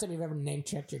was the first time you've ever name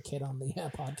checked your kid on the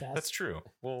podcast. That's true.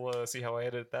 We'll see how I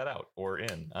edit that out or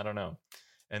in. I don't know.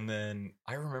 And then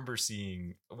I remember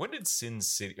seeing, when did Sin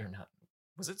City, or not?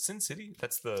 Was it Sin City?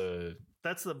 That's the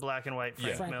black and white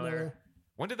Frank, Frank Miller.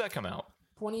 When did that come out?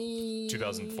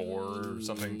 2004 or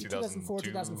something? 2004,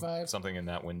 2005. Something in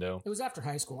that window. It was after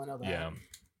high school, I know that. Yeah.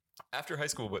 After high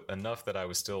school, but enough that I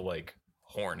was still like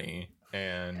horny.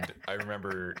 And I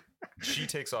remember she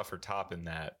takes off her top in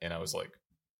that, and I was like,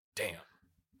 damn,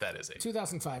 that's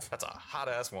 2005. a hot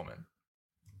ass woman.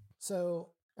 So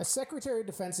a Secretary of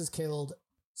Defense is killed,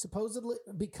 supposedly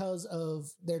because of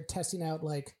they're testing out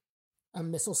like a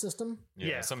missile system.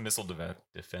 Yeah. Some missile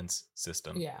defense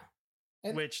system. Yeah.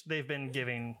 And Which they've been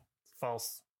giving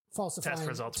falsifying test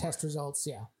results for.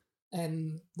 yeah.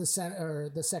 And the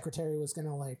secretary was going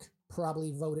to like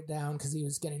probably vote it down because he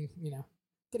was getting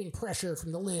pressure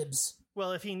from the libs.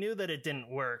 Well, if he knew that it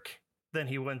didn't work, then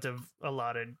he wouldn't have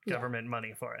allotted government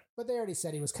money for it. But they already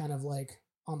said he was kind of like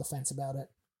on the fence about it.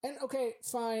 And okay,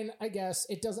 fine, I guess.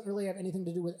 It doesn't really have anything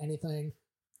to do with anything.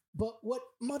 But what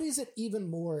muddies it even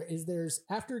more is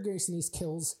after Gary Sinise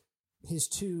kills his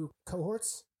 2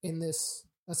 cohorts in this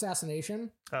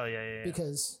assassination. Oh, yeah.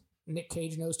 Because Nick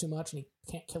Cage knows too much and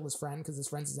he can't kill his friend because his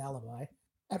friend's his alibi.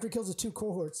 After he kills his 2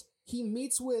 cohorts, he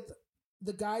meets with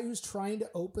the guy who's trying to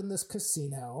open this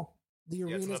casino. The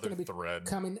arena is going to be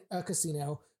becoming a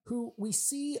casino, who we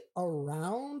see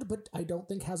around, but I don't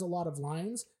think has a lot of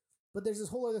lines. But there's this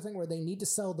whole other thing where they need to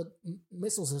sell the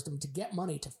missile system to get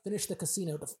money to finish the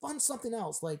casino, to fund something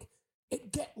else.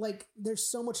 There's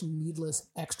so much needless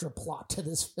extra plot to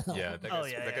this film. Yeah,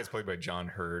 that guy's played by John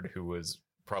Hurd, who was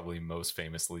probably most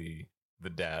famously the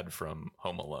dad from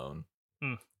Home Alone.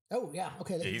 Oh, yeah.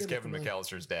 Okay. Yeah, he's Kevin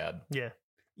McAllister's dad. Yeah.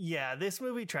 Yeah, this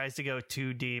movie tries to go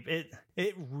too deep.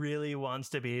 It really wants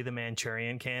to be the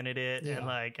Manchurian Candidate and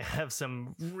like have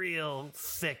some real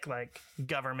thick like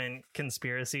government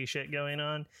conspiracy shit going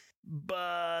on,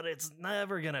 but it's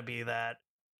never gonna be that.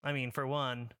 I mean, for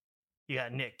one, you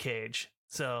got Nick Cage,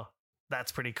 so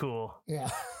that's pretty cool. Yeah.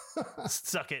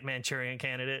 Suck it, Manchurian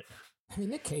Candidate. I mean,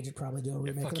 Nick Cage would probably do a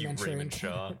remake of the Manchurian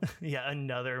Candidate. Yeah,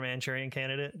 another Manchurian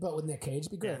Candidate. But with Nick Cage,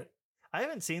 it'd be great. Yeah. I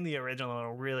haven't seen the original in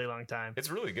a really long time. It's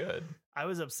really good. I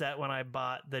was upset when I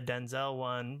bought the Denzel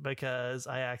one because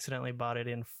I accidentally bought it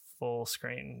in full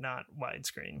screen, not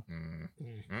widescreen.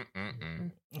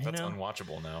 That's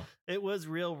unwatchable now. It was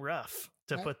real rough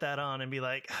to put that on and be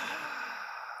like,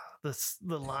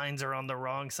 the lines are on the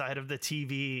wrong side of the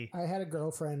TV. I had a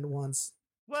girlfriend once.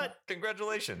 What?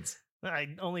 Congratulations. I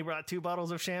only brought 2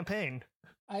 bottles of champagne.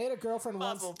 I had a girlfriend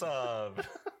once. Mazel tov.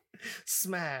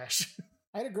 Smash.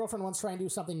 I had a girlfriend once try and do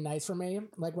something nice for me.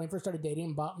 Like when we first started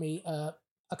dating, bought me a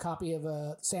copy of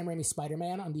Sam Raimi's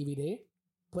Spider-Man on DVD,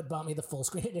 but bought me the full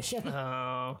screen edition.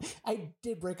 Oh. I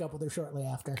did break up with her shortly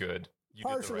after. Good. You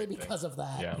partially because of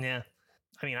that. Yeah.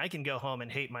 I mean, I can go home and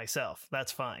hate myself.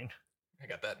 That's fine. I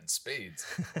got that in spades.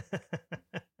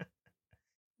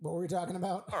 What were we talking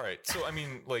about? All right. So, I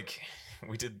mean, like,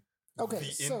 we did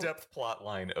in-depth plot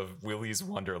line of Willy's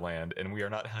Wonderland, and we are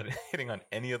not hitting on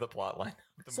any of the plot line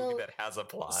of the movie that has a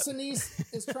plot.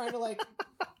 Sinise is trying to, like,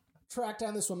 track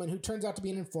down this woman who turns out to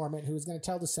be an informant who is going to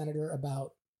tell the senator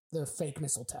about the fake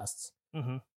missile tests.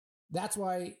 Mm-hmm. That's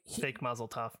why... Fake Mazel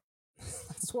Tov.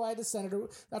 That's why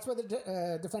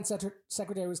the defense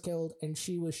secretary was killed, and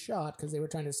she was shot because they were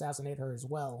trying to assassinate her as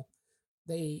well.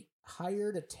 They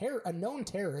hired a known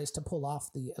terrorist to pull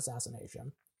off the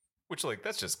assassination. Which, like,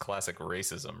 that's just classic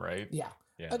racism, right? Yeah.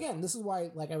 Again, this is why,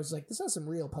 like, I was like, this has some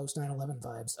real post 9/11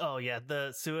 vibes. Oh, yeah.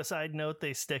 The suicide note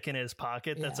they stick in his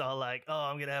pocket. That's all like, oh,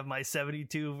 I'm going to have my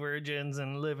 72 virgins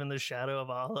and live in the shadow of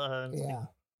Allah. Yeah.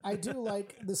 I do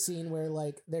like the scene where,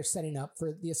 like, they're setting up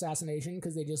for the assassination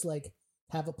because they just, like,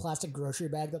 have a plastic grocery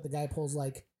bag that the guy pulls,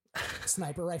 like,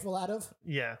 sniper rifle out of.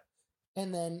 Yeah.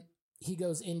 And then he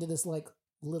goes into this, like,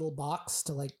 little box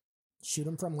to, like, shoot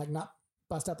him from, like, not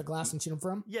bust out the glass and shoot him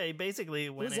from. Yeah, he basically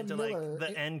went into, like,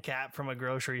 the end cap from a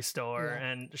grocery store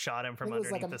and shot him from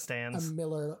underneath the stands. A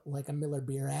Miller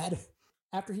beer ad.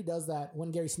 After he does that,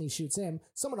 when Gary Sinise shoots him,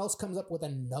 someone else comes up with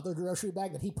another grocery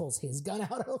bag that he pulls his gun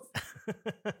out of.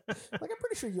 Like, I'm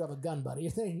pretty sure you have a gun, buddy.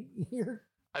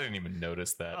 I didn't even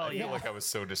notice that. I feel like I was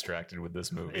so distracted with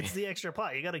this movie. It's the extra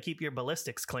plot. You got to keep your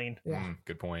ballistics clean. Yeah.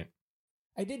 Good point.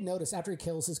 I did notice after he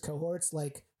kills his cohorts,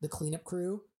 like the cleanup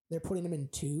crew, they're putting him in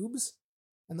tubes,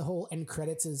 and the whole end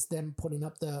credits is them putting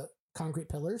up the concrete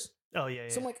pillars. Oh, yeah.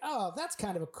 So I'm like, oh, that's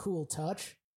kind of a cool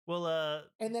touch. Well,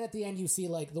 and then at the end you see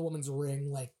like the woman's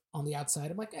ring like on the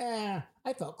outside. I'm like, I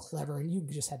felt clever, and you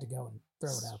just had to go and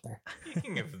throw it out there.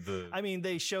 Speaking of I mean,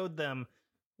 they showed them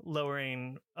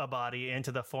lowering a body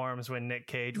into the forms when Nick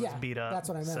Cage was beat up. That's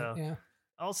what I meant. So, yeah.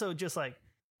 Also, just like,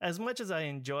 as much as I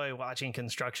enjoy watching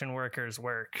construction workers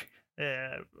work,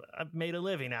 I've made a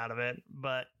living out of it,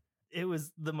 but it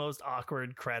was the most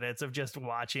awkward credits of just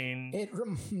watching. It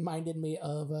reminded me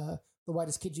of The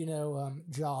Whitest Kid You Know,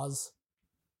 Jaws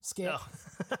skit. Oh.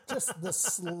 Just the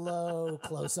slow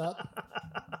close-up.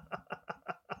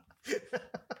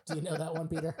 Do you know that one,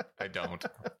 Peter? I don't.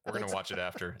 We're going to watch it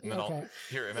after. And then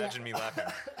Here, imagine me laughing.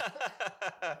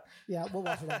 Yeah, we'll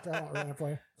watch it after. I won't ruin it for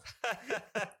you.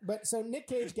 But so Nick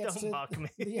Cage gets to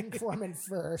the informant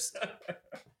first,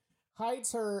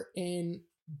 hides her in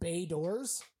bay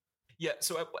doors. Yeah,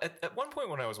 so at one point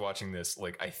when I was watching this,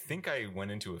 like, I think I went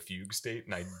into a fugue state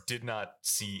and I did not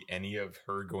see any of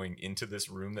her going into this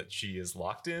room that she is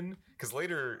locked in. Because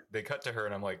later they cut to her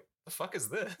and I'm like, the fuck is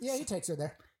this? Yeah, he takes her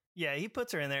there. Yeah, he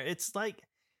puts her in there. It's like,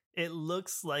 it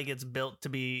looks like it's built to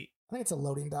be... I think it's a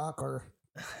loading dock or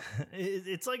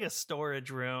It's like a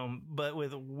storage room, but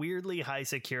with weirdly high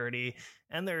security,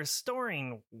 and they're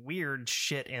storing weird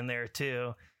shit in there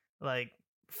too, like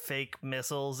fake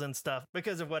missiles and stuff.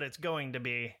 Because of what it's going to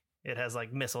be, it has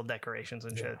like missile decorations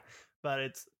and shit. But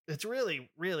it's really,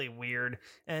 really weird,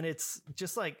 and it's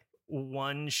just like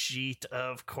one sheet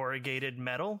of corrugated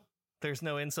metal. There's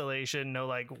no insulation, no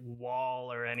like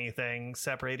wall or anything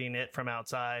separating it from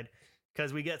outside,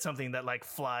 because we get something that like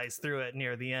flies through it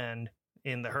near the end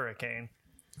in the hurricane.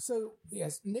 So,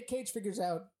 yes, Nick Cage figures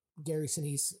out Gary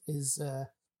Sinise is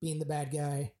being the bad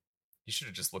guy. You should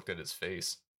have just looked at his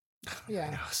face. Yeah.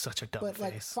 I know, such a dumb But, face.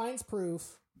 like, finds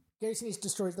proof. Gary Sinise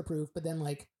destroys the proof, but then,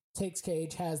 like, takes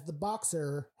Cage, has the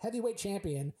boxer, heavyweight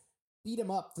champion, beat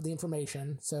him up for the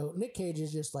information. So Nick Cage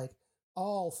is just, like,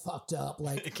 all fucked up.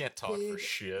 Like, He can't talk for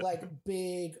shit. Like,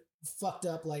 big, fucked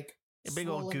up, like, A big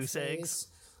old goose eggs.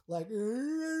 Like,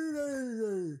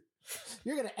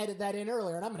 you're going to edit that in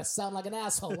earlier, and I'm going to sound like an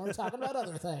asshole when we're talking about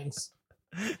other things.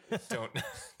 Don't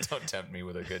tempt me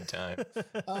with a good time.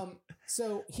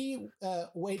 So he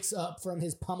wakes up from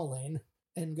his pummeling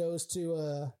and goes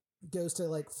to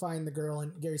like find the girl,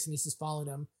 and Gary Sinise is following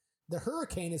him. The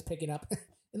hurricane is picking up.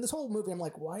 In this whole movie, I'm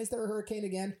like, why is there a hurricane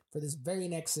again? For this very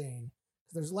next scene.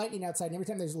 Because there's lightning outside, and every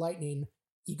time there's lightning,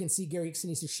 you can see Gary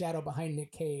Sinise's shadow behind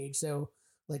Nick Cage. So,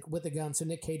 like, with a gun. So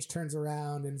Nick Cage turns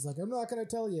around and is like, I'm not going to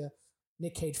tell you.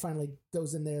 Nick Cage finally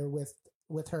goes in there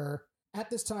with her. At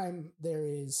this time, there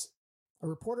is a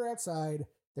reporter outside.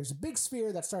 There's a big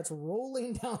sphere that starts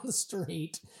rolling down the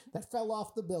street that fell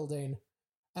off the building.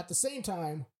 At the same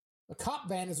time, a cop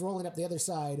van is rolling up the other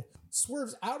side,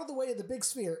 swerves out of the way of the big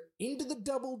sphere into the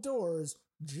double doors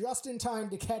just in time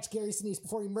to catch Gary Sinise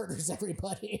before he murders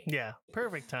everybody. Yeah,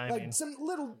 perfect timing. Like some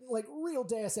little, like, real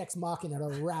Deus Ex Machina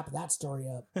to wrap that story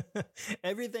up.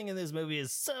 Everything in this movie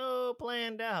is so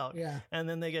planned out. Yeah. And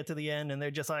then they get to the end and they're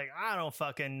just like, I don't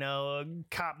fucking know. A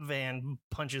cop van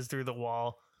punches through the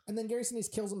wall. And then Gary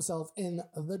Sinise kills himself in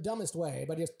the dumbest way,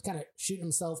 by just kind of shooting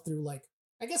himself through, like,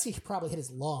 I guess he probably hit his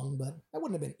lung, but that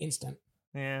wouldn't have been instant.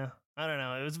 Yeah. I don't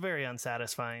know. It was very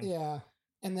unsatisfying. Yeah.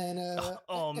 And then,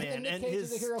 oh man, Nick and Cage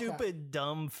his is a hero stupid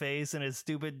dumb face and his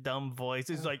stupid dumb voice.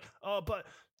 He's like, oh, but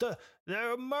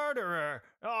they're a murderer.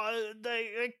 Oh,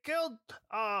 they killed.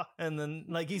 And then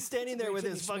like he's standing there with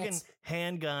his fucking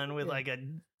handgun with like a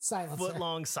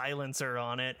foot-long silencer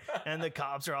on it, and the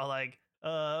cops are all like,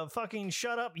 fucking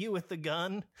shut up, you with the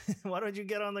gun. Why don't you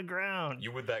get on the ground?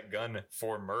 You with that gun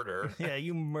for murder. Yeah,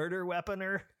 you murder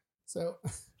weaponer. So,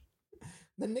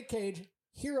 then Nick Cage,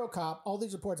 hero cop, all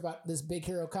these reports about this big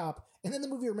hero cop, and then the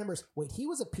movie remembers, wait, he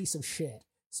was a piece of shit.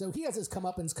 So he has his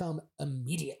comeuppance come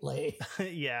immediately.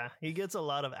 Yeah, he gets a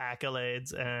lot of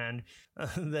accolades, and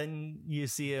then you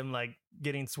see him like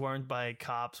getting swarmed by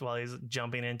cops while he's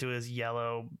jumping into his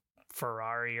yellow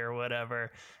Ferrari or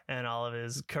whatever, and all of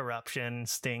his corruption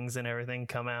stings and everything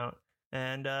come out.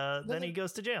 And then he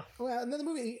goes to jail. Well, and then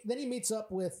then he meets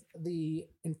up with the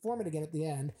informant again at the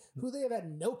end, who they have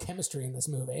had no chemistry in this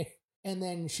movie. And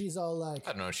then she's all like,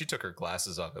 I don't know. She took her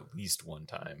glasses off at least one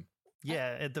time.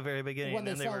 Yeah, at the very beginning, when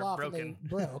and they they fell were off broken. and they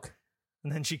broke.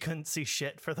 And then she couldn't see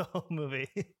shit for the whole movie.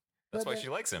 That's why she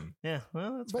likes him. Yeah,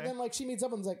 well, that's But fair. then, like, she meets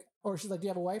up and's like, or she's like, do you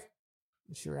have a wife?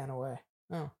 She ran away.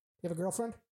 Oh, you have a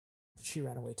girlfriend? She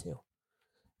ran away too.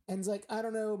 And it's like, I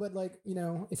don't know, but like, you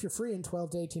know, if you're free in 12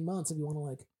 to 18 months, if you want to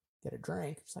like get a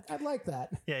drink, she's like, I'd like that.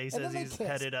 Yeah, he And says then they he's kiss.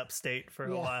 headed upstate for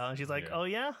a Yeah. while, and she's like, Yeah. "Oh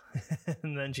yeah,"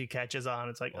 and then she catches on.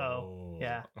 It's like, "Oh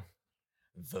yeah."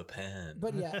 The pen.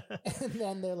 But yeah, and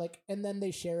then they're like, and then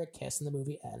they share a kiss, and the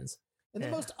movie ends. And Yeah.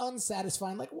 the most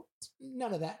unsatisfying, like,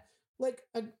 none of that. Like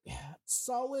a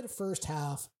solid first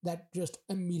half that just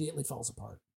immediately falls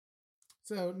apart.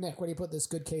 So, Nick, where do you put this?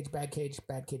 Good Cage, bad Cage,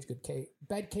 bad Cage, good Cage,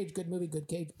 bad Cage, good movie, good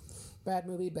Cage, bad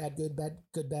movie, bad, good,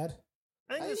 bad.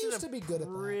 I think I this used is a to be good at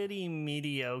that. pretty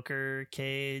mediocre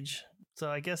Cage.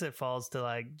 So I guess it falls to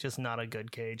like just not a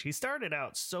good Cage. He started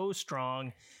out so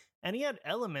strong, and he had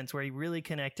elements where he really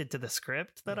connected to the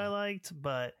script that I liked,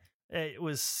 but it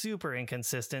was super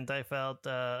inconsistent. I felt,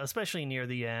 especially near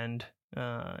the end,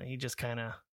 he just kind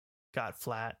of got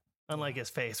flat. Unlike his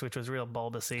face, which was real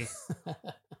bulbousy.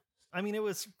 I mean, it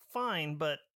was fine,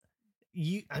 but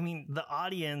the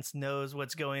audience knows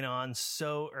what's going on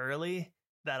so early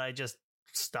that I just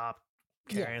stopped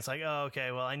caring. Yeah. It's like, oh,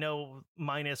 okay, well, I know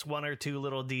minus one or two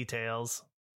little details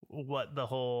what the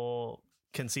whole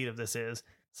conceit of this is.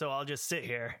 So I'll just sit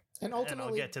here And and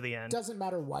ultimately, I'll get to the end. doesn't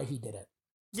matter why he did it.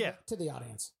 Yeah. To the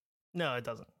audience. No, it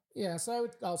doesn't. Yeah, so I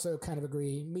would also kind of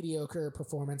agree. Mediocre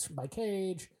performance by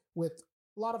Cage with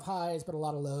a lot of highs but a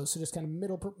lot of lows. So just kind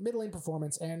of middling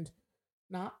performance and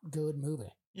not good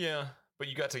movie. Yeah, But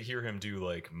you got to hear him do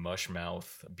like mush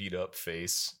mouth, beat up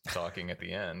face talking at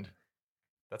the end.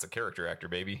 That's a character actor,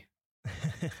 baby.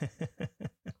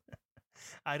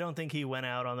 I don't think he went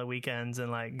out on the weekends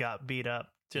and like got beat up.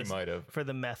 Just he might have for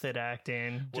the method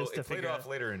acting. Well, just to it played figure off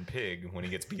later in Pig when he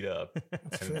gets beat up.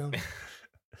 That's true.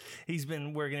 He's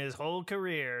been working his whole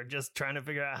career just trying to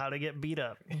figure out how to get beat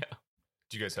up. Yeah.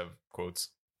 Do you guys have quotes?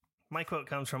 My quote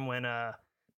comes from when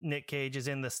Nick Cage is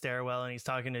in the stairwell and he's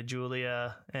talking to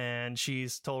Julia, and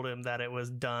she's told him that it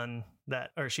was Dunn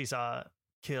she saw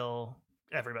kill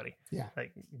everybody. Yeah.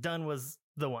 Like Dunn was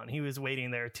the one. He was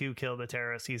waiting there to kill the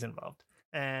terrorists he's involved.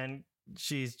 And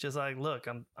she's just like, look,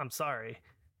 I'm sorry.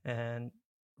 And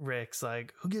Rick's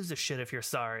like, who gives a shit if you're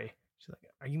sorry? She's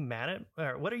like, are you mad at,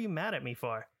 or what are you mad at me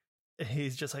for? And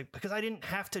he's just like, because I didn't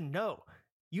have to know.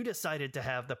 You decided to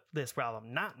have this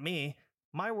problem, not me.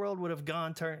 My world would have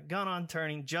gone on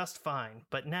turning just fine.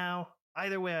 But now,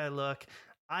 either way I look,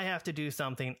 I have to do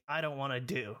something I don't want to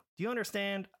do. Do you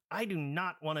understand? I do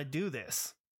not want to do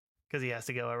this. Because he has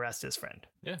to go arrest his friend.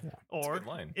 Yeah. Or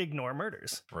ignore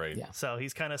murders. Right. Yeah. So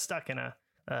he's kind of stuck in a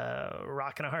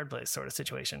rock and a hard place sort of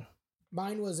situation.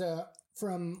 Mine was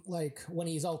from like when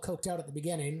he's all coked out at the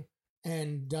beginning,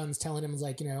 and Dunn's telling him,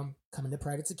 like, come into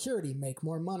private security, make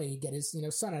more money, get his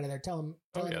son out of there. Tell him.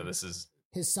 This is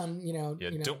his son.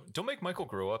 Don't make Michael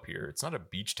grow up here. It's not a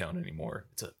beach town anymore.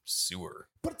 It's a sewer.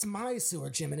 But it's my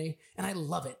sewer, Jiminy, and I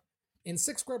love it. In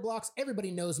 6 square blocks, everybody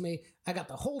knows me. I got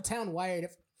the whole town wired.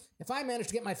 If I manage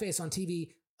to get my face on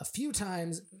TV a few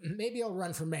times, maybe I'll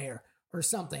run for mayor or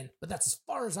something. But that's as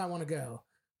far as I want to go.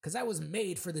 Because I was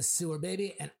made for this sewer,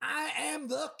 baby, and I am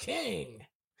the king.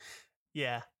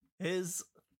 Yeah.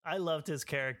 I loved his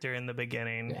character in the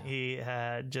beginning. Yeah. He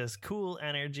had just cool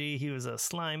energy. He was a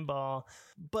slime ball,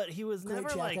 but he was never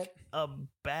like a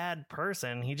bad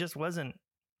person. He just wasn't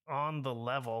on the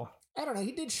level. I don't know.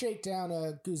 He did shake down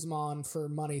Guzman for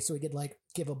money so he could like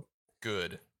give a...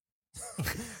 Good.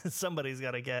 Somebody's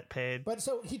got to get paid. But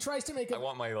so he tries to make it. I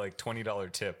want my like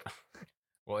 $20 tip.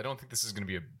 Well, I don't think this is going to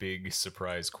be a big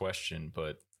surprise question,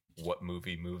 but what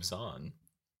movie moves on?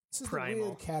 This is the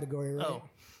weird category, right? Oh.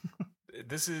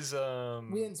 This is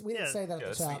we didn't say that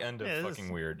at the top. It's the end of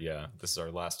fucking weird. Yeah, this is our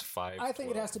last 5. I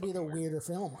think it has to be the weirder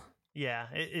film. Yeah,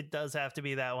 it does have to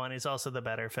be that one. It's also the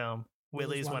better film,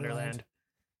 Willy's Wonderland.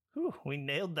 Whew, we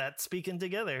nailed that speaking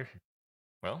together.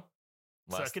 Well,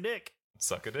 suck a dick.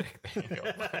 Suck a dick. There you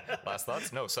go. Last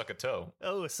thoughts? No, suck a toe.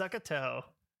 Oh, suck a toe.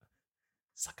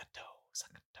 Suck a toe.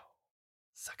 Suck a toe.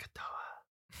 Suck a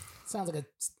toe.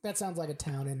 That sounds like a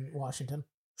town in Washington.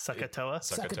 Sakatoa.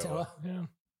 Sakatoa. Yeah.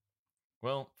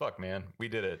 Well, fuck, man. We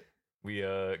did it. We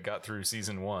got through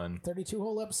season 1. 32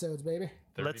 whole episodes, baby.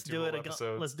 Let's do it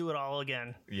again. Let's do it all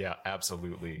again. Yeah,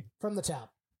 absolutely. From the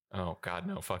top. Oh, God,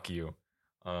 no. Fuck you.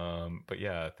 But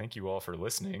yeah, thank you all for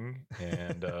listening,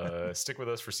 and stick with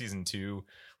us for season 2.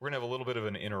 We're going to have a little bit of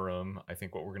an interim. I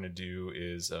think what we're going to do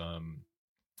is a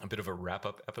bit of a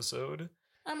wrap-up episode.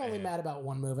 I'm only mad about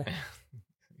one movie.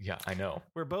 Yeah, I know.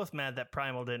 We're both mad that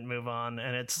Primal didn't move on,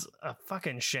 and it's a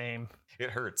fucking shame.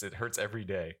 It hurts. It hurts every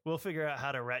day. We'll figure out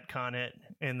how to retcon it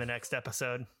in the next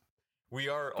episode. We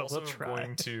are also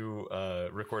going to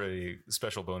record a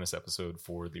special bonus episode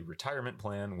for the retirement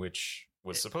plan, which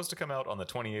was supposed to come out on the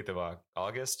 28th of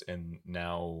August and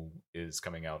now is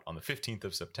coming out on the 15th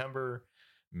of September.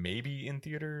 Maybe in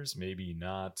theaters, maybe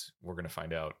not. We're going to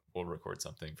find out. We'll record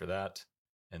something for that.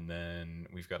 And then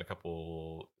we've got a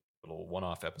couple little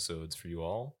one-off episodes for you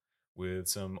all with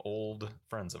some old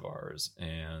friends of ours.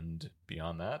 And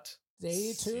beyond that,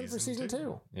 stay tuned for season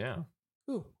 2. Yeah.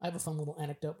 Ooh, I have a fun little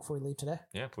anecdote before we leave today.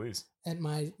 Yeah, please. At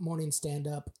my morning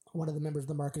stand-up, one of the members of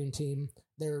the marketing team,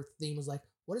 their theme was like,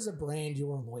 what is a brand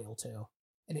you are loyal to?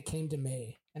 And it came to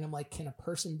me. And I'm like, can a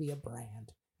person be a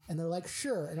brand? And they're like,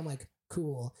 sure. And I'm like,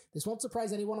 cool. This won't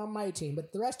surprise anyone on my team,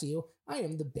 but the rest of you, I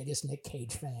am the biggest Nick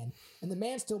Cage fan. And the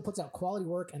man still puts out quality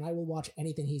work, and I will watch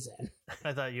anything he's in.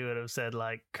 I thought you would have said,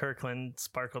 like, Kirkland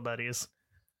Sparkle Buddies.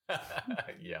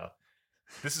 Yeah.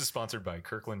 This is sponsored by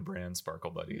Kirkland brand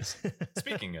Sparkle Buddies.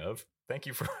 Speaking of, thank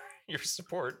you for your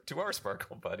support to our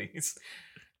Sparkle Buddies.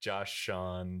 Josh,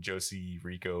 Sean, Josie,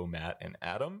 Rico, Matt, and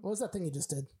Adam. What was that thing you just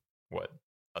did? What?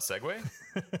 A segue?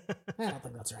 I don't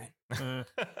think that's right.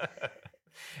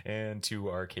 And to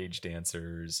our cage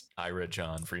dancers, Ira,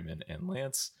 John, Freeman, and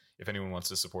Lance. If anyone wants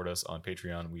to support us on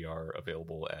Patreon, we are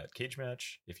available at Cage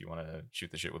Match. If you want to shoot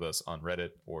the shit with us on Reddit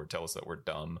or tell us that we're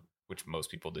dumb, which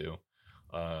most people do,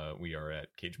 we are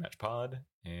at Cage Match Pod,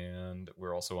 and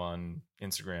we're also on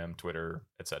Instagram, Twitter,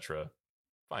 etc.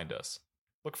 Find us.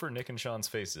 Look for Nick and Sean's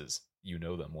faces. You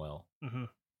know them well. Mm-hmm.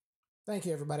 Thank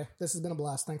you, everybody. This has been a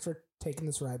blast. Thanks for taking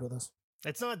this ride with us.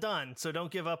 It's not done, so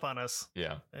don't give up on us.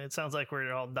 Yeah. It sounds like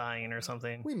we're all dying or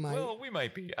something. We might. Well, we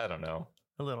might be. I don't know.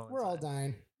 A little. We're all inside.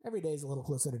 dying. Every day is a little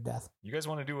closer to death. You guys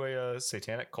want to do a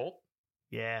satanic cult?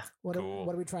 Yeah. What Cool.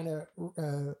 are we trying to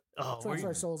transfer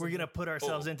our souls? We're into? going to put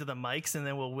ourselves into the mics, and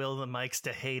then we'll will the mics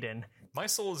to Hayden. My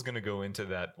soul is going to go into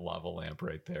that lava lamp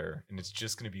right there, and it's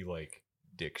just going to be like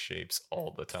dick shapes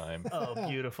all the time. Oh,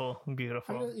 beautiful.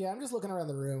 Beautiful. I'm just looking around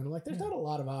the room. I'm like, there's not a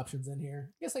lot of options in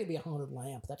here. I guess I could be a haunted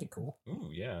lamp. That'd be cool. Ooh,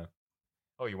 yeah.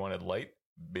 Oh, you wanted light?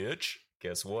 Bitch.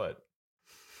 Guess what?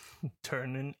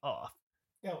 Turning off.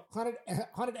 Yo, haunted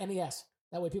NES.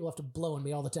 That way people have to blow on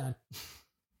me all the time.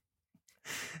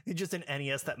 It's just an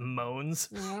NES that moans.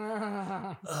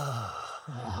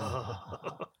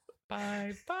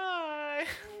 Bye-bye.